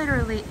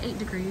literally 8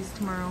 degrees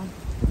tomorrow.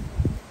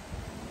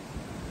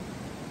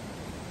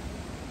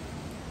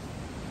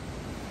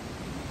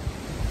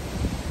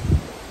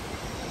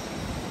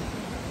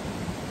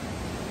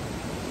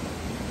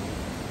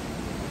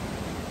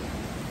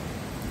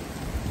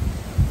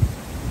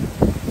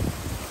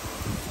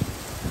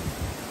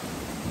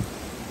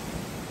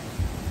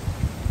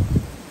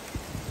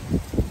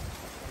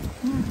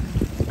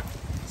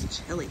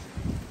 Chilly. Is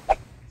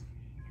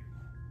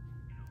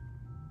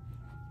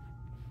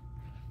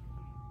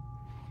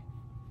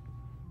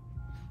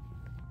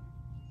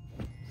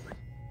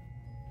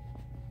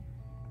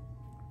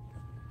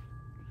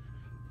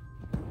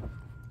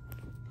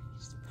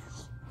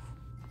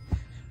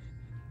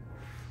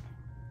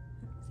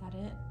that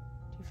it?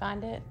 Did you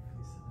find it?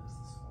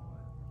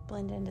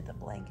 Blend into the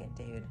blanket,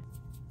 dude.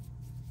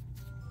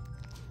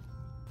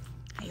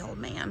 Hey, old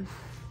man.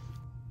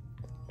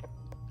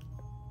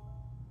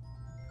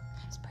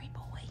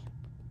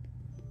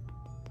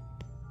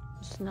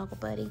 Snuggle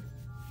buddy.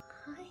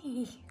 Hi,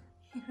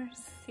 you're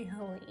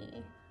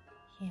silly.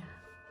 Yeah,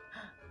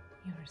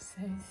 you're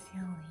so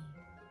silly.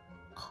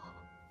 Oh.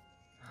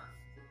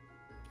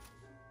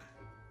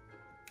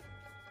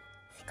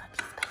 It's gonna be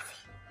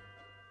spicy.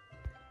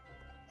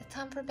 It's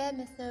time for bed,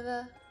 Miss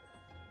Nova.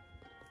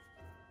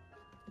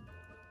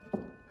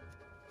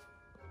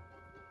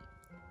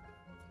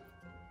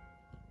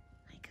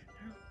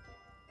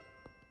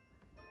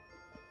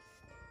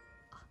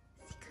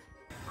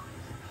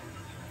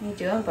 How you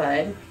doing,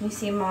 bud? You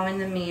see mom in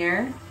the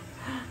mirror?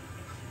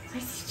 I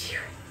see you.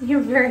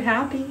 You're very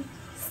happy.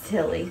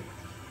 Silly.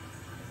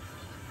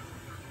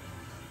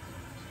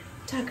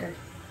 Tucker,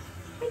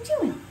 what are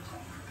you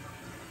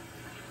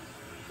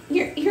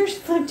doing? You're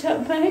flipped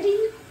up, buddy.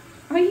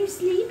 Are you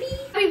sleepy?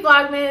 Happy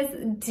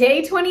Vlogmas,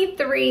 day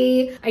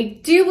 23. I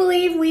do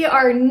believe we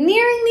are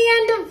nearing the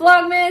end of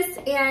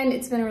Vlogmas and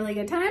it's been a really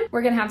good time.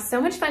 We're gonna have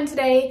so much fun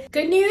today.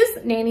 Good news,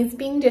 Nanny's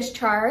being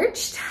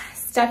discharged.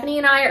 Stephanie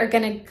and I are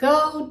gonna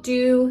go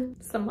do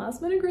some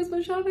last minute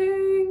Christmas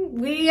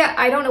shopping.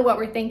 I don't know what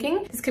we're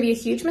thinking. This could be a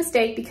huge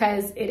mistake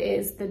because it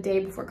is the day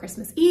before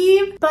Christmas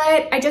Eve,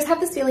 but I just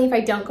have this feeling if I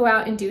don't go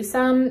out and do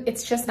some,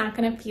 it's just not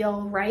gonna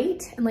feel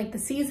right in like the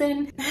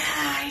season.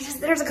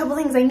 There's a couple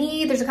things I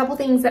need. There's a couple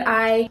things that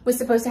I was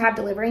supposed to have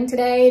delivering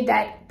today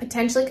that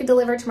potentially could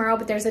deliver tomorrow,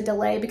 but there's a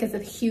delay because of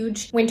the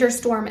huge winter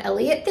storm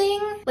Elliott thing.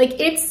 Like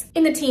it's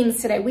in the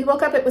teens today. We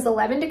woke up, it was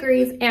 11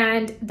 degrees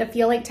and the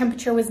feel like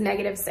temperature was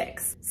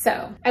 -6.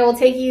 So I will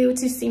take you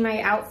to see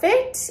my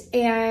outfit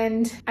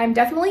and I'm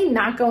definitely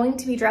not going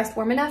to be dressed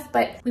warm enough,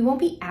 but we won't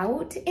be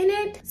out in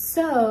it.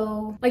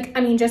 So like,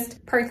 I mean,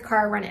 just park the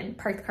car, run in,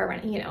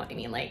 you know what I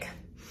mean? Like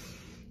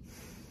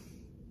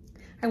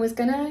I was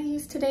gonna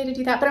use today to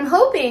do that, but I'm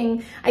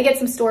hoping I get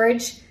some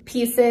storage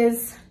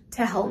pieces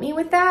to help me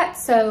with that.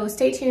 So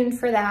stay tuned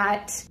for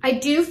that. I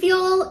do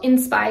feel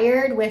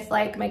inspired with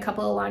like my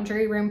couple of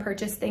laundry room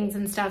purchase things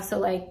and stuff. So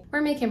like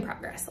we're making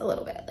progress a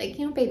little bit, like,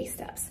 you know, baby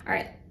steps. All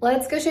right,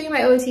 let's go show you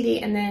my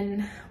OOTD and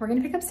then we're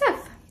gonna pick up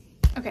stuff.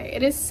 Okay,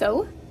 it is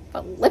so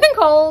flipping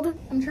cold.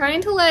 I'm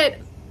trying to let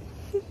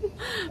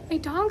my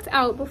dogs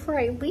out before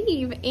I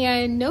leave,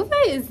 and Nova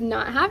is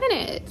not having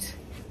it.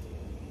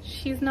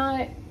 She's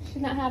not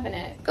having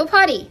it. Go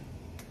potty.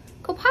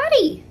 Go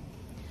potty.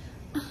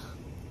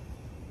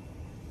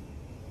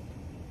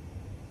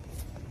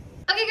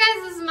 Okay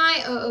guys, this is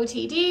my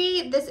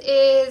OOTD. This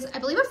is, I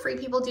believe, a Free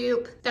People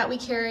dupe that we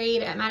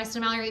carried at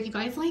Madison and Mallory. If you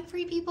guys like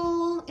Free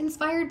People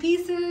inspired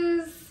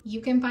pieces, you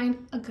can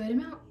find a good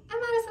amount at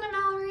Madison and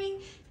Mallory.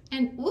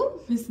 And ooh,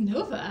 Miss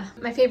Nova.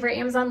 My favorite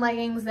Amazon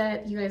leggings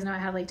that you guys know I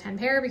have like 10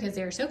 pair because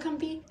they are so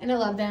comfy and I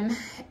love them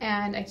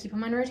and I keep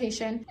them on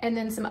rotation. And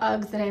then some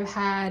Uggs that I've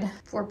had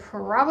for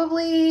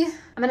probably, I'm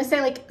gonna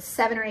say like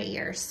 7 or 8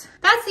 years.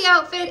 That's the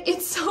outfit.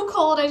 It's so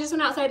cold. I just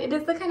went outside. It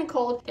is the kind of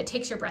cold that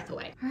takes your breath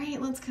away. All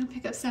right, let's go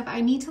pick up stuff. I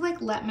need to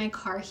like let my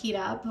car heat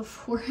up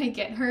before I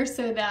get her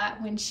so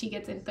that when she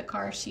gets into the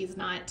car, she's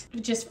not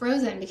just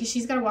frozen because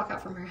she's gotta walk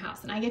out from her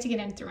house and I get to get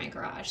in through my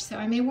garage. So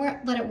I may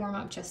let it warm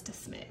up just a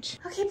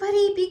smidge. Okay,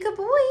 buddy, be a good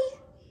boy.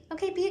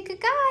 Okay, be a good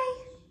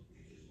guy.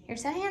 You're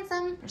so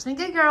handsome. You're so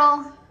good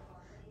girl.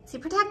 Is he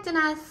protecting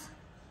us?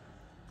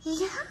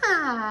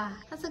 Yeah,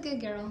 that's a good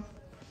girl.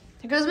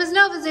 There goes Miss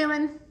Nova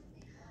zooming.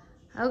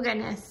 Oh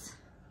goodness.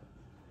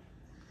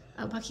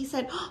 Oh, Bucky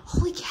said, oh,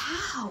 holy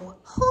cow.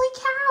 Holy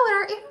cow, at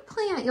our air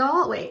plant,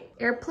 y'all. Wait,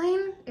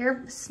 airplane,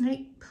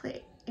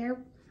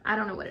 I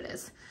don't know what it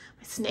is.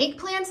 My snake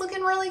plant's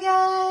looking really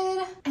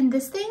good. And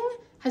this thing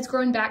has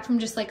grown back from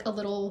just like a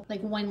little like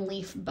 1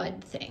 leaf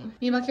bud thing.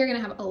 Me and Bucky are gonna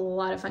have a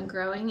lot of fun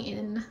growing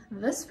in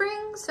the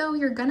spring, so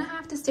you're gonna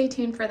have to stay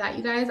tuned for that,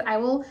 you guys. I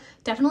will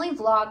definitely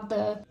vlog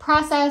the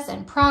process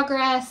and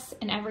progress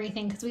and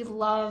everything because we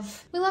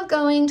love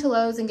going to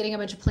Lowe's and getting a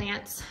bunch of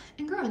plants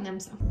and growing them.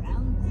 So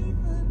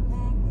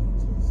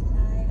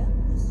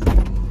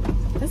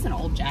This is an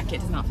old jacket,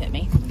 does not fit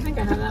me. I think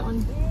I have that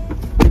one.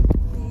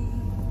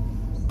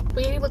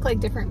 We look like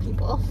different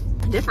people.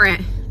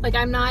 Different. Like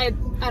I don't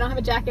have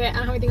a jacket, I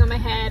don't have anything on my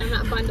head, I'm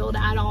not bundled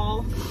at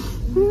all.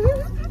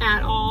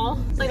 At all.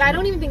 Like I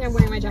don't even think I'm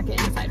wearing my jacket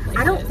inside places.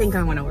 I don't think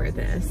I want to wear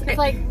this. It's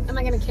like, am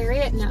I gonna carry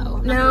it? No.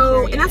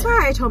 No, and that's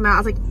why I told Matt, I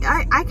was like,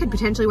 I could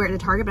potentially wear it to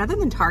Target, but other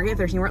than Target, if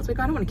there's anywhere else we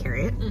go, I don't want to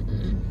carry it.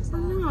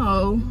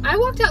 No. I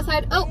walked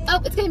outside, oh,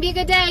 it's gonna be a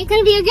good day. It's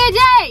gonna be a good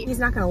day. He's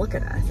not gonna look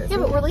at us. Yeah,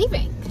 but we're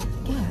leaving.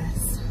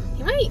 Yes.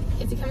 He might.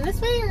 Is he coming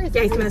this way or is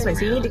Yeah, he's coming this way.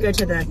 So you need to go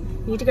to the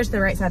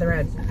right side of the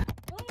road.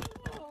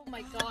 Oh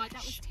my god,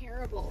 that was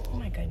terrible. Oh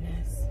my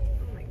goodness.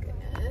 Oh my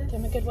goodness. Give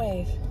him a good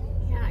wave.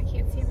 Yeah, I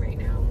can't see him right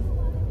now.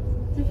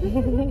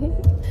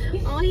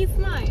 Oh, he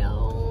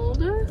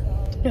smiled.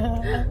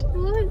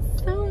 Oh,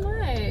 it's so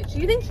much. Do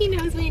you think he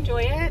knows we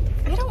enjoy it?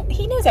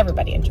 He knows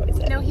everybody enjoys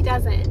it. No, he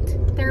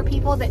doesn't. There are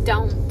people that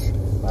don't.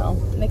 Well,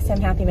 makes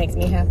him happy, makes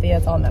me happy.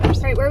 That's all that matters.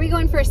 All right, where are we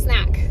going for a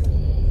snack?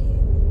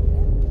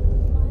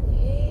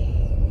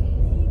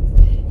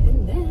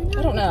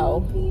 I don't know.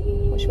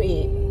 What should we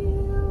eat?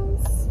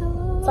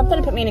 Something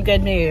to put me in a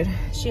good mood.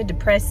 She had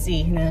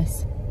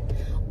depressiness.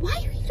 Why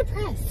are you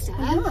depressed?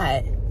 I'm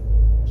not.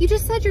 You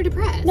just said you're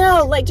depressed.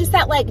 No, like just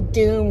that like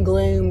doom,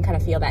 gloom kind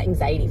of feel, that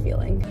anxiety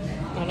feeling.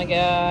 Oh my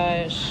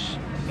gosh.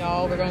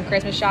 Y'all, we're going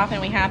Christmas shopping.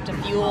 We have to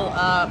fuel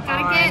up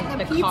Gotta get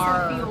the pizza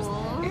cars.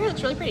 fuel. Your hair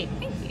looks really pretty.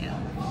 Thank you.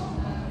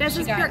 This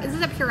is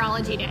a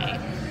Pureology day.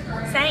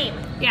 Same.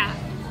 Yeah.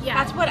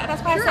 Yeah. That's why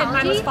I said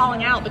mine was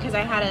falling out because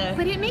I had a...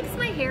 But it makes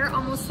my hair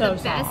almost So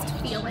the best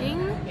soft. feeling.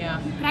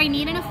 Yeah. But I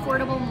need an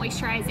affordable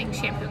moisturizing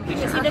shampoo. See,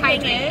 the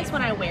thing is,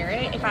 when I wear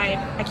it, if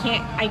I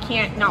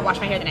can't not wash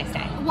my hair the next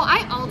day. Well,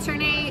 I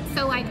alternate.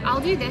 So like, I'll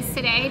do this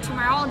today.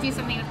 Tomorrow I'll do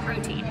something with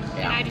protein.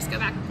 And I just go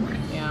back and forth.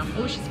 Yeah.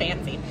 Ooh, she's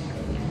fancy.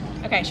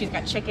 Okay, she's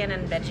got chicken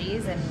and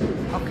veggies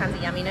and all kinds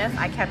of yumminess.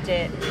 I kept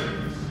it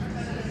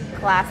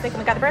classic, and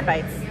we got the bread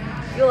bites.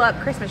 Fuel up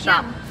Christmas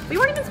shop. Yeah. We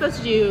weren't even supposed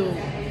to do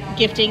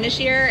gifting this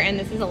year, and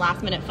this is a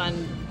last minute fun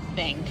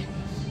thing.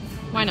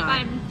 Why not?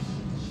 Fun.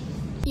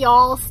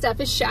 Y'all, stuff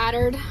is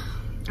shattered.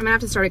 I'm gonna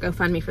have to start a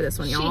GoFundMe for this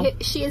one, y'all.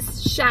 She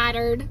is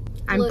shattered.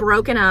 I'm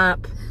broken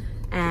up,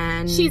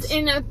 and she's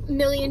in a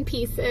million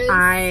pieces.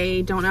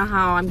 I don't know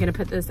how I'm gonna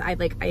put this. How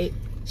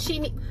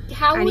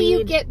will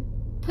you get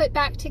put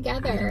back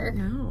together?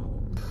 No.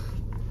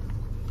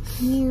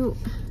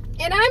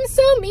 And I'm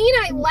so mean.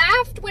 I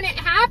laughed when it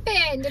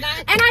happened. And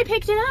I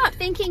picked it up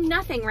thinking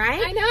nothing,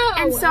 right? I know.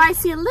 And so I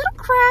see a little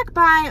crack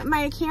by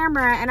my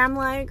camera and I'm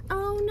like,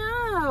 oh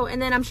no.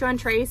 And then I'm showing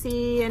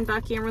Tracy and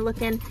Bucky and we're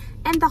looking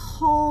and the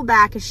whole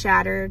back is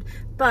shattered.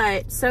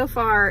 But so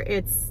far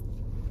it's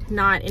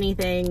not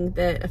anything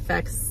that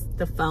affects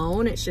the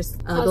phone. It's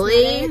just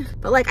ugly.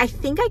 But like, I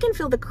think I can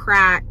feel the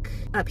crack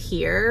up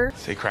here.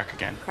 Say crack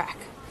again. Crack.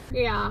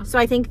 Yeah. So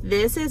I think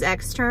this is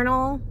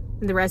external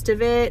and the rest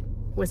of it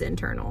was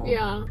internal.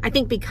 Yeah. I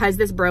think because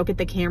this broke at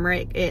the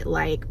camera, it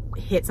like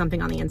hit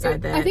something on the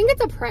inside that... I think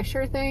it's a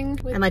pressure thing.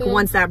 And like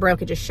once that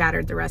broke, it just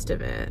shattered the rest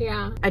of it.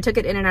 Yeah. I took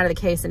it in and out of the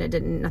case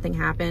and nothing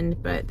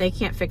happened, but they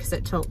can't fix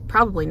it till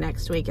probably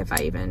next week if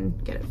I even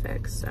get it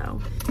fixed, so.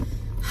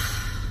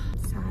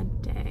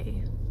 Sad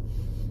day.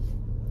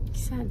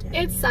 Sad day.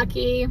 It's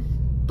sucky.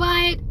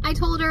 But I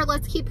told her,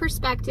 let's keep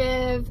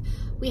perspective.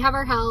 We have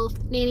our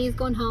health. Nanny's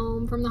going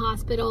home from the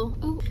hospital.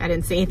 Oh, I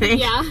didn't see anything.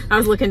 yeah. I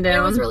was looking down.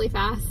 It was really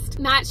fast.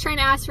 Matt's trying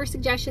to ask for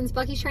suggestions.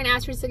 Bucky's trying to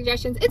ask for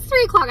suggestions. It's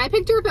 3 o'clock. I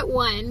picked her up at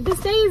 1. This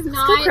day is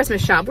not. Let's go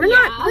Christmas shop. We're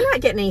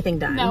not getting anything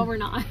done. No, we're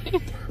not.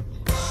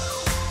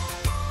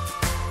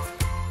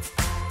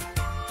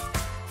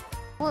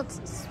 Well, it's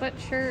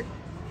sweatshirt,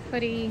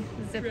 hoodie,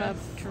 zip-up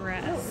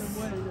dress.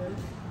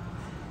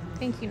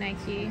 Thank you,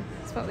 Nike.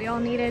 It's what we all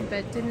needed,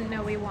 but didn't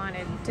know we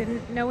wanted.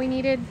 Didn't know we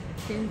needed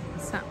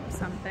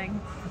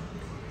something.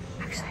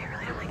 Actually, I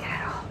really don't like it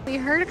at all. We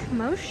heard a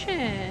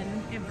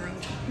commotion. It broke.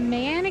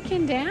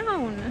 Mannequin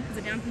down. Is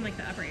it down from like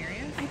the upper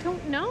area? I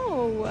don't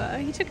know.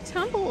 He took a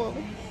tumble.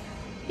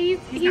 He's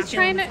not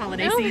trying to feeling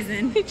holiday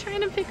season. He's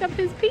trying to pick up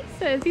his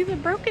pieces. He's a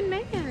broken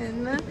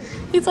man.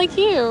 He's like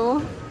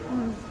you.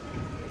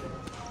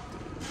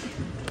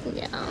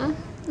 Yeah,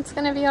 it's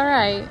gonna be all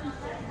right.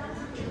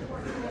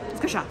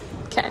 Let's go shop.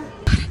 Okay.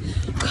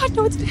 God,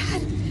 no, it's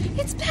bad.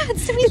 It's bad.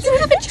 So we don't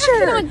have a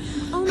jacket on.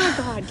 Oh my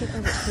God, get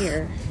over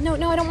here. No,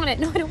 I don't want it.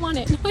 No, I don't want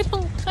it. No, I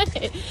don't want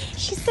it.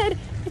 She said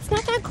it's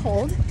not that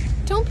cold.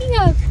 Don't be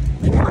a. I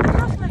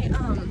have my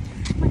oh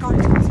my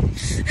God.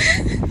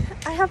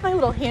 I have my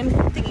little hand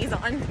thingies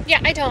on.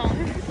 Yeah, I don't.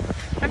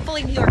 I'm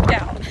fully New Yorked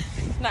out.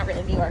 Not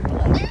really New York,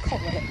 but like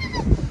cold with it.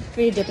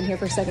 We need to dip in here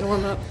for a second to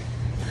warm up.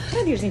 I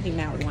don't think there's anything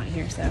Matt would want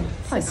here, so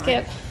Let's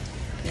skip.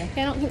 Yeah.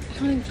 I don't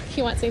think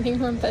he wants anything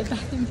from Bed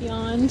Bath and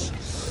Beyond.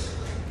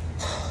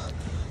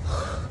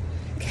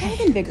 Kind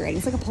of invigorating.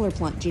 It's like a polar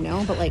plunge, you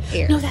know, but like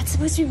air. No, that's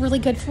supposed to be really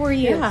good for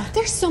you. Yeah.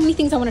 There's so many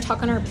things I want to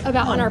talk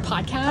about on our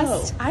podcast.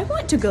 Oh, I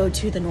want to go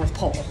to the North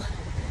Pole.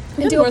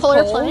 And do a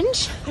polar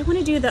plunge? I want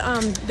to do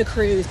the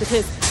cruise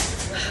because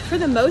for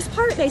the most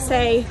part they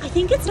say I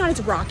think it's not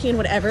as rocky and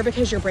whatever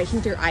because you're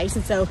breaking through ice,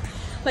 and so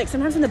like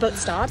sometimes when the boat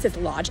stops it's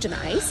lodged in the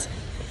ice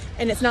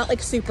and it's not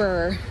like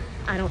super,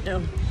 I don't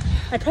know,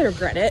 I'd probably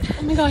regret it.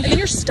 Oh my God. And then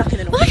you're stuck in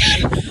the North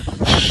Pole.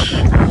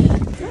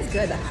 That was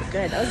good. That was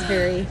good. That was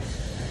very.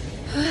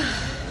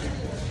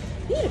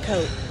 You need a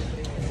coat.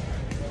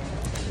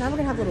 Now we're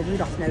gonna have little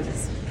Rudolph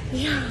noses.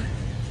 Yeah.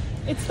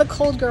 It's the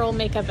cold girl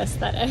makeup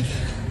aesthetic.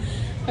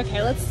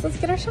 Okay, let's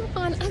get our shop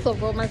on. I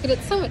love World Market.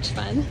 It's so much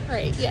fun. All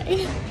right,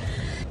 yay.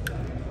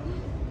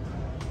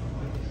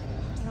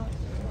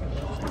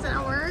 Does it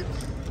not work?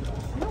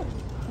 I don't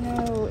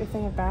know if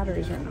they have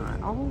batteries or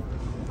not.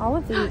 All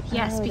of the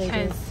yes,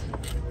 because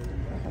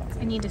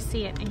I need to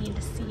see it. I need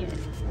to see it.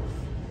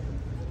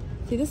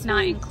 See, this Not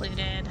one,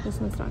 included. This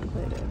one's not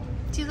included.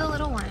 Do the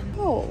little one.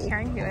 Oh. Here,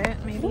 I can do it,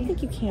 maybe. I don't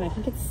think you can. I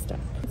think it's stuck.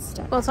 It's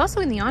stuck. Well, it's also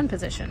in the on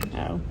position.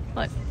 Oh.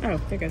 Look. Oh,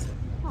 there it goes.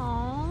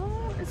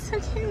 Aww, it's so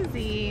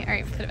cozy. All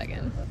right, put it back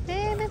in.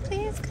 Baby,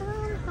 please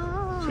come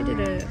home. She did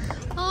it.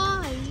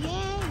 Oh, yeah.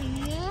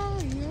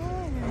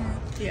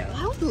 Yeah.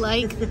 I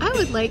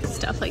would like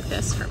stuff like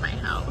this for my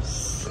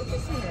house.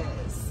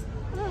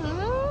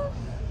 Aww,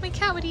 my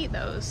cat would eat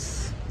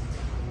those.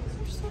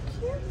 They're so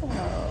cute though.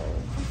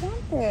 I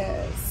want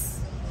this.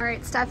 All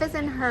right, Steph is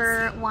in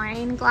her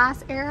wine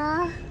glass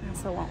era. I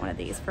also want one of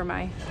these for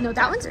my No,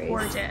 that one's daiquiris.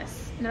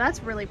 gorgeous. No,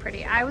 that's really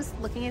pretty. I was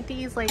looking at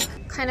these like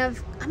kind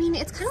of, I mean,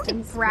 it's kind of like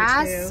Stems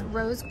brass, too.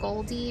 rose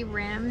goldy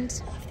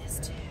rimmed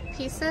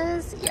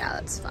pieces. Yeah,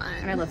 that's fun.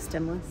 And I love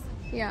stemless.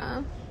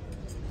 Yeah.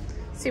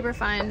 Super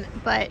fun.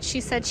 But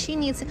she said she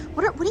needs,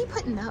 what do you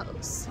put in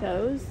those?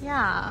 Those?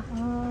 Yeah.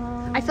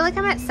 I feel like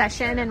I'm at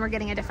session and we're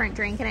getting a different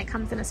drink and it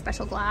comes in a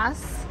special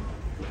glass.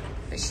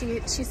 But she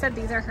said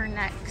these are her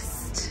next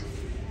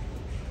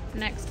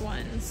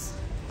ones.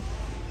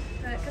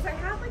 Because I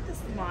have like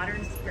this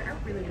modern spirit.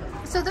 I really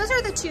love. So those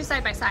are the two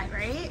side by side,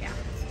 right? Yeah.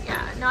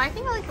 Yeah. No, I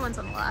think I like the ones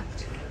on the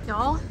left.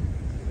 Y'all.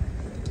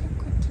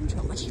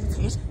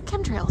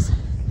 Chemtrails.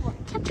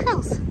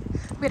 Chemtrails.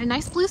 We had a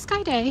nice blue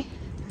sky day,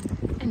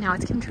 and now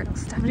it's chemtrails.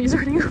 Stephanie's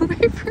running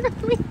away from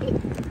me.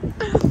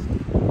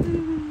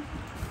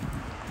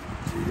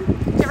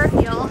 Do you ever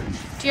feel?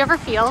 Do you ever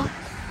feel?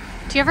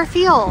 Do you ever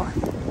feel?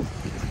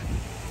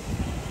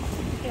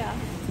 Yeah.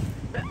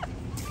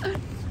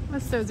 I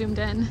was so zoomed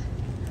in.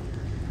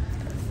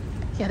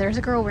 Yeah, there's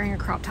a girl wearing a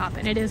crop top,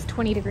 and it is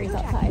 20 degrees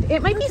outside.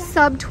 It might be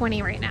sub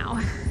 20 right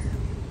now.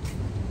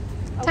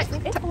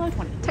 It's below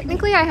 20.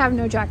 Technically, I have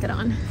no jacket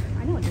on.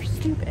 I know, you're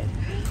stupid.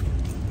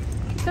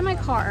 It's in my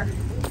car.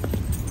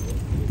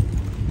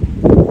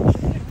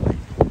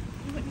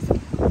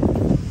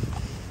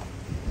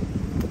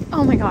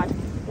 Oh my God.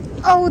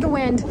 Oh, the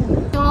wind.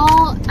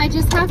 Y'all, I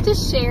just have to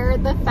share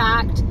the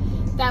fact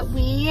that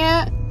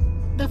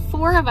the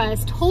four of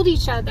us told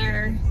each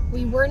other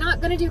we were not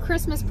going to do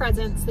Christmas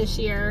presents this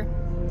year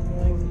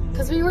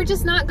because we were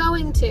just not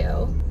going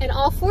to. And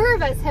all four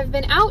of us have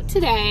been out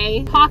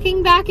today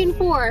talking back and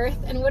forth.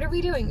 And what are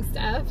we doing,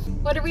 Steph?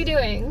 What are we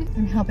doing?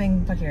 I'm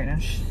helping Bucky right now.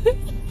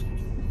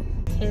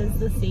 'Tis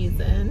the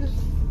season.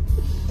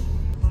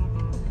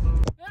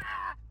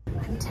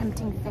 I'm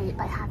tempting fate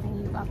by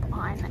having you up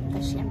on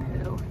the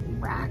shampoo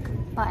rack,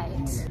 but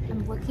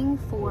I'm looking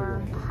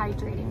for a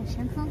hydrating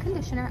shampoo and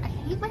conditioner. I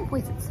hate my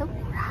voice, it's so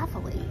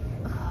gravelly.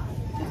 Ugh.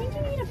 Do you think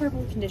you need a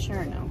purple conditioner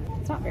or no?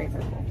 It's not very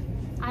purple.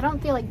 I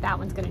don't feel like that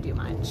one's gonna do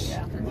much.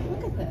 Yeah.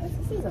 Look at this.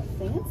 This is a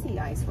fancy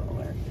ice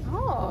roller.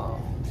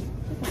 Oh.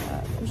 Look at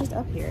that. It was just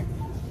up here.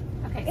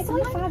 Okay. It's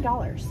only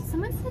 $5.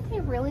 Someone said they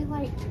really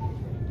liked.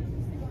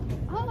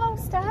 Oh,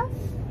 Steph.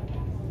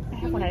 I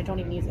have one. I don't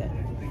even use it.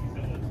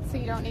 So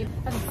you don't need.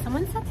 Okay,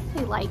 someone said that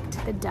they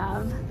liked the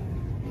Dove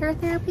hair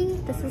therapy.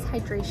 This is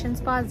Hydration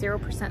Spa, 0%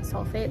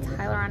 sulfates,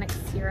 hyaluronic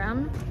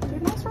serum. Do you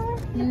have an ice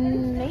roller?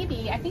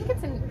 Maybe. I think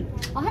it's in.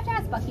 I'll have to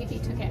ask Bucky if he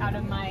took it out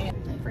of my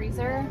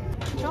freezer.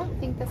 I don't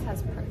think this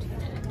has protein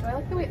in it. Do I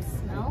like the way it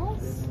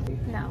smells?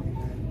 No.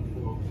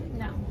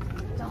 No.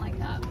 Don't like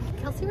that.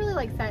 Kelsey really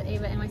likes that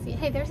Ava NYC.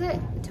 Hey, there's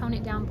a Tone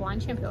It Down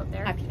blonde shampoo up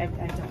there. I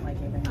don't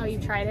like it. Oh,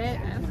 you've tried it?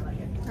 I don't like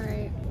it. All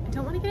right. I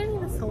don't want to get any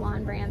of the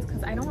salon brands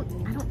because I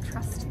don't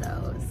trust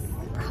those.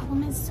 The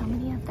problem is so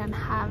many of them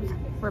have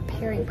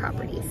repairing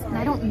properties and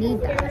I don't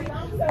need that.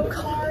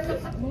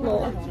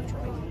 Well,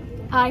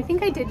 I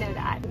think I did know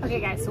that. Okay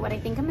guys, so what I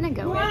think I'm gonna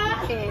go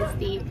with is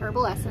the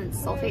Herbal Essence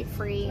Sulfate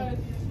Free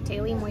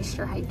Daily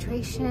Moisture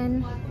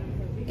Hydration.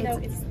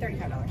 It's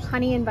 $35.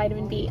 Honey and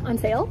vitamin B on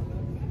sale.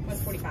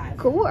 $145.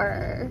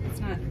 Score. It's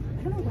not. I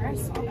don't know where I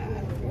saw that.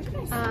 Where did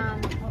I see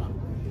that? Hold on.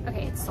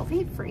 Okay, it's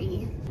sulfate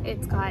free.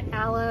 It's got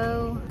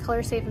aloe,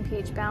 color safe and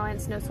pH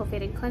balance, no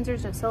sulfated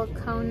cleansers, no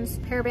silicones,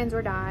 parabens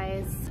or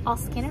dyes. I'll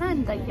scan it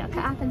on the Yucca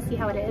app and see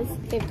how it is.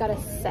 They've got a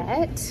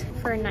set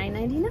for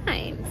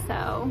 $9.99,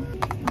 so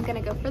I'm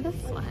gonna go for this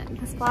one.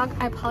 This vlog,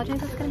 I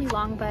apologize it's gonna be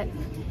long, but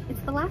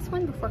it's the last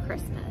one before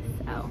Christmas,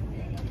 so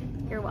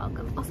you're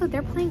welcome. Also,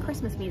 they're playing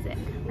Christmas music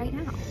right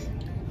now.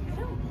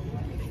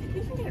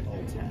 You can get an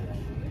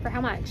Ulta. For how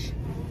much?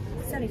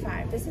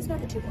 $75. This is not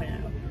the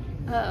 2.0.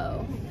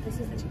 Oh. This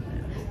is the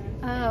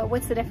 2.0.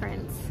 What's the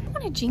difference? I don't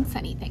want to jinx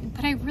anything,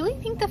 but I really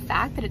think the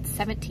fact that it's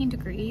 17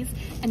 degrees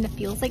and the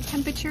feels like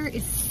temperature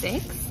is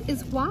 6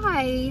 is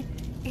why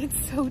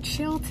it's so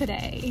chill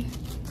today.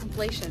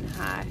 Inflation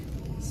high.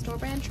 Store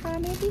brand try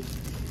maybe?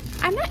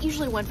 I'm not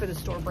usually one for the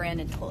store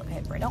brand and toilet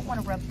paper. I don't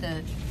want to rub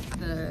the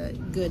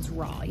goods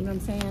raw, you know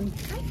what I'm saying?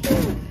 I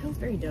feel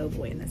very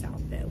doughboy in this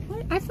outfit.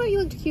 What? I thought you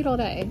looked cute all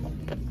day.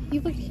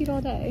 You've looked cute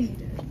all day.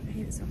 I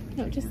hate it so much.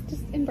 No, just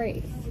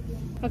embrace.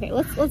 Okay,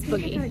 let's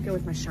boogie. I gotta go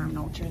with my Charmin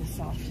Ultra, the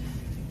soft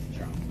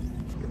strong.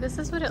 This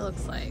is what it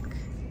looks like.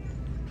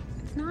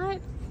 It's not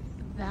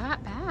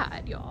that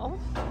bad, y'all.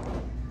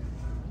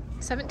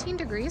 17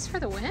 degrees for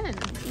the win.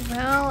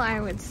 Well, I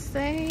would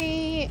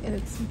say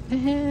it's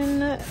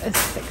been a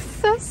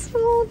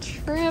successful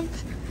trip.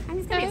 I mean,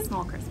 it's gonna be a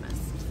small Christmas.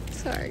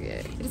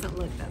 Target. It doesn't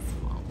look that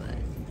small, but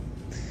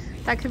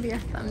that could be our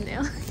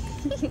thumbnail.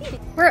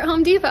 We're at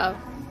Home Depot.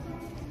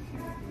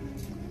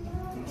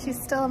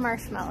 She's still a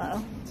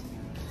marshmallow.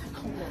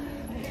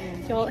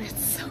 Y'all,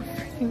 it's so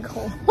freaking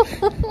cold.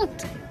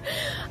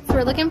 So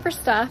we're looking for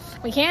stuff.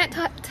 We can't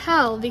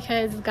tell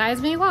because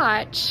guys may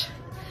watch.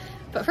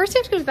 But first we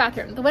have to go to the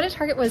bathroom. The one at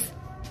Target was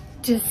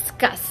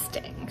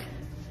disgusting.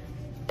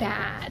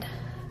 Bad.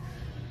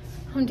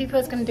 Home Depot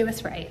is gonna do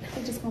us right.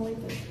 I just wanna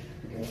leave this.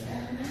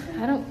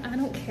 I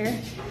don't care.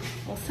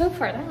 Well, so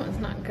far that one's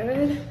not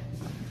good.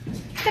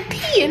 The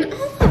pee in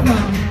all of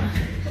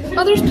them.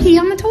 Oh, there's pee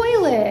on the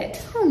toilet.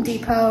 Home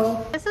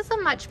Depot. This is a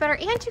much better,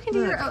 and you can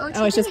do your OOTD.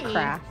 Oh, it's just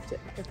craft.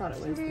 I thought it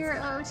was. You can do your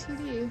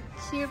OOTD.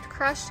 Cubed,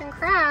 crushed, and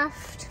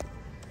craft.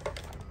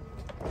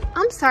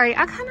 I'm sorry,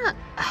 I kind of,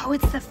 oh,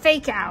 it's the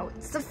fake out.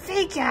 It's the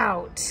fake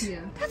out.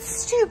 Yeah. That's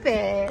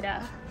stupid.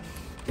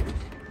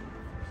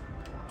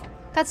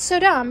 That's so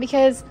dumb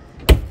because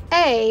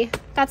A,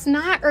 that's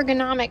not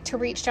ergonomic to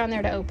reach down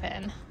there to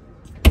open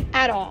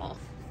at all.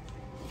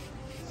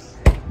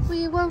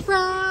 We were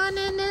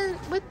running in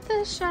with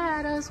the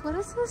shadows. What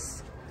is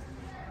this?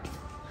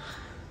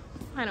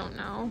 I don't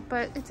know,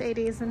 but it's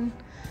 80s and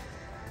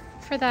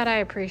for that I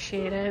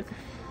appreciate it.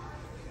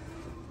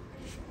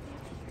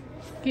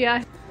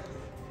 Yeah.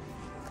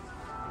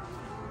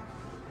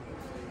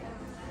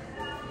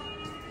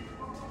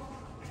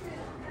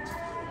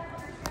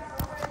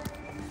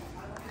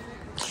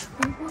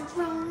 We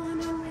were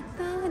running with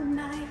the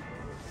night.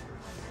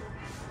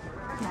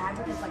 Mad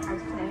because like I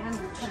was planning on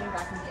coming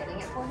back and getting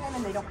it for him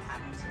and they don't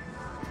have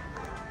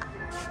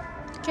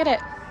it. Get it.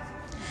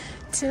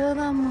 Till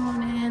the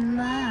morning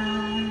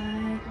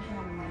light.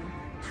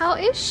 How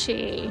is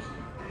she?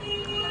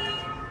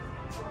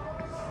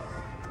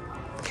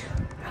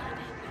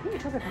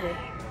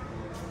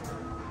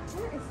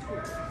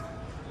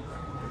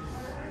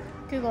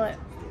 Google it.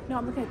 No,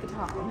 I'm looking at the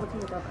top. I'm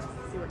looking above us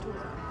to see what tools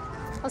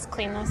are. Let's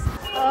clean this.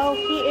 Oh,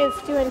 he is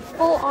doing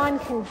full-on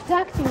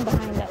conducting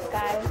behind us,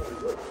 guys.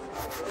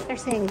 They're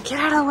saying, get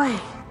out of the way.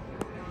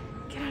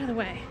 Get out of the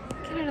way.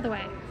 Get out of the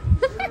way.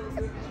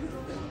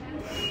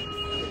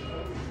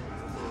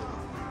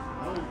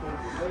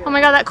 Oh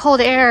my God, that cold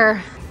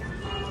air.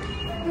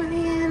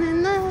 Laying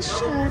in the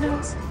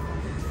shadows.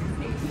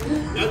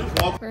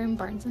 We're in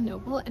Barnes &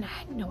 Noble, and I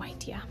had no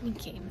idea how many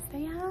games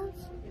they have.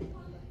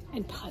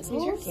 And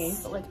puzzles. These are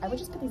games, but like I would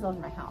just put these all in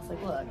my house.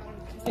 Like, look.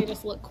 They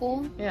just look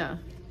cool. Yeah.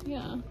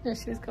 Yeah. No,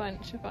 she was going.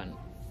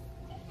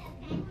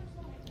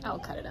 I'll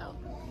cut it out.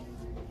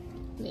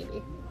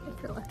 Maybe.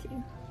 super lucky.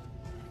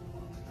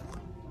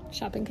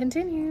 Shopping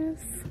continues.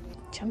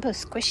 Jumbo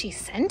squishy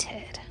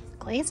scented.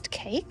 Glazed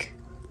cake?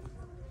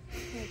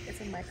 Like,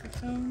 it's a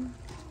microphone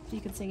you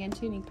can sing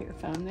into, and you can put your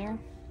phone there.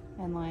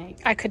 And like,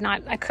 I could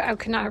not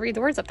read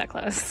the words up that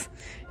close.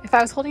 If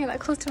I was holding it that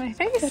close to my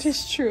face. that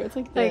is true. It's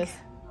like this.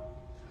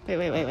 Wait.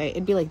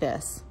 It'd be like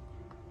this.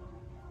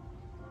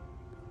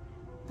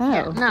 Oh,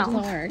 Yeah, it doesn't no,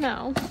 work.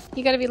 no.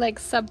 You gotta be like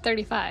sub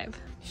 35.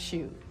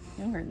 Shoot,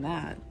 younger than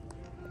that.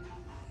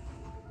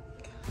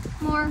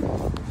 More.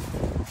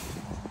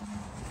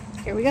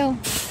 Here we go.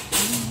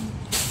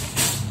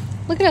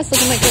 Look at us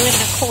looking like we live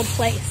in a cold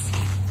place.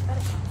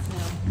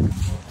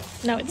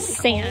 No, it's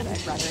sand.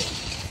 I'd rather,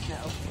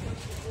 no.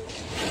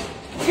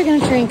 If you're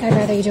gonna drink, I'd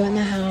rather you do it in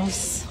the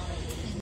house.